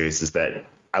podcast series is that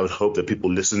I would hope that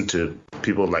people listen to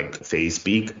people like Faye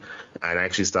speak and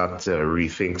actually start to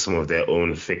rethink some of their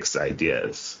own fixed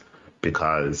ideas.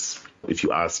 Because if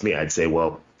you ask me, I'd say,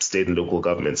 well, state and local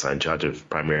governments are in charge of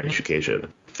primary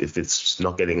education. If it's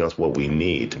not getting us what we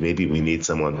need, maybe we need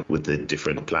someone with a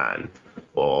different plan,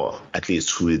 or at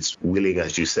least who is willing,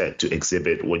 as you said, to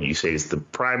exhibit what you say is the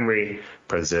primary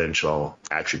presidential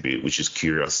attribute, which is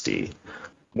curiosity.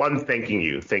 One, thanking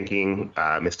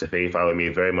Mr. Faye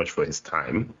Fawemi very much for his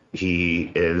time.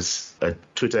 He is a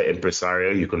Twitter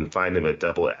impresario. You can find him at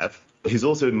Double F. He's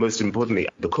also, most importantly,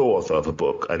 the co-author of a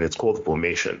book, and it's called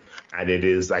Formation. And it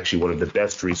is actually one of the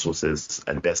best resources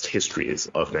and best histories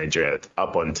of Nigeria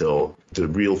up until the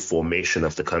real formation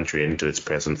of the country into its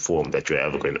present form that you're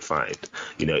ever going to find.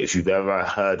 If you've ever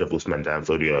heard of Usman Dan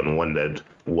Fodio and wondered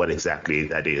what exactly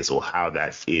that is, or how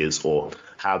that is, or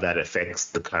how that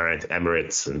affects the current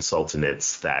emirates and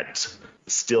sultanates that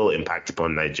still impact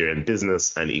upon Nigerian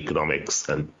business and economics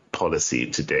and policy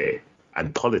today,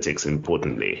 and politics,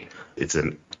 importantly, it's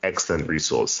an excellent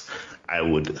resource. I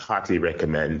would heartily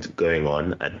recommend going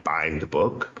on and buying the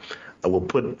book. I will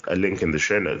put a link in the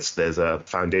show notes. There's a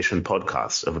Foundation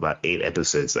podcast of about 8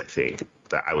 episodes, I think,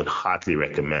 that I would heartily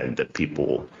recommend that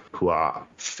people who are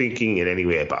thinking in any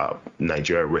way about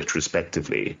Nigeria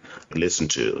retrospectively listen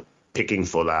to. picking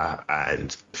Fola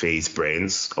and Faye's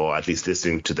brains, or at least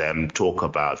listening to them talk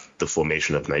about the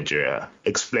formation of Nigeria,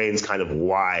 explains kind of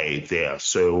why they are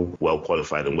so well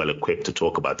qualified and well equipped to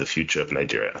talk about the future of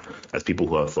Nigeria as people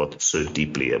who have thought so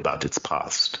deeply about its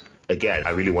past. Again, I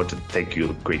really want to thank you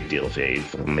a great deal, Faye,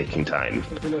 for making time.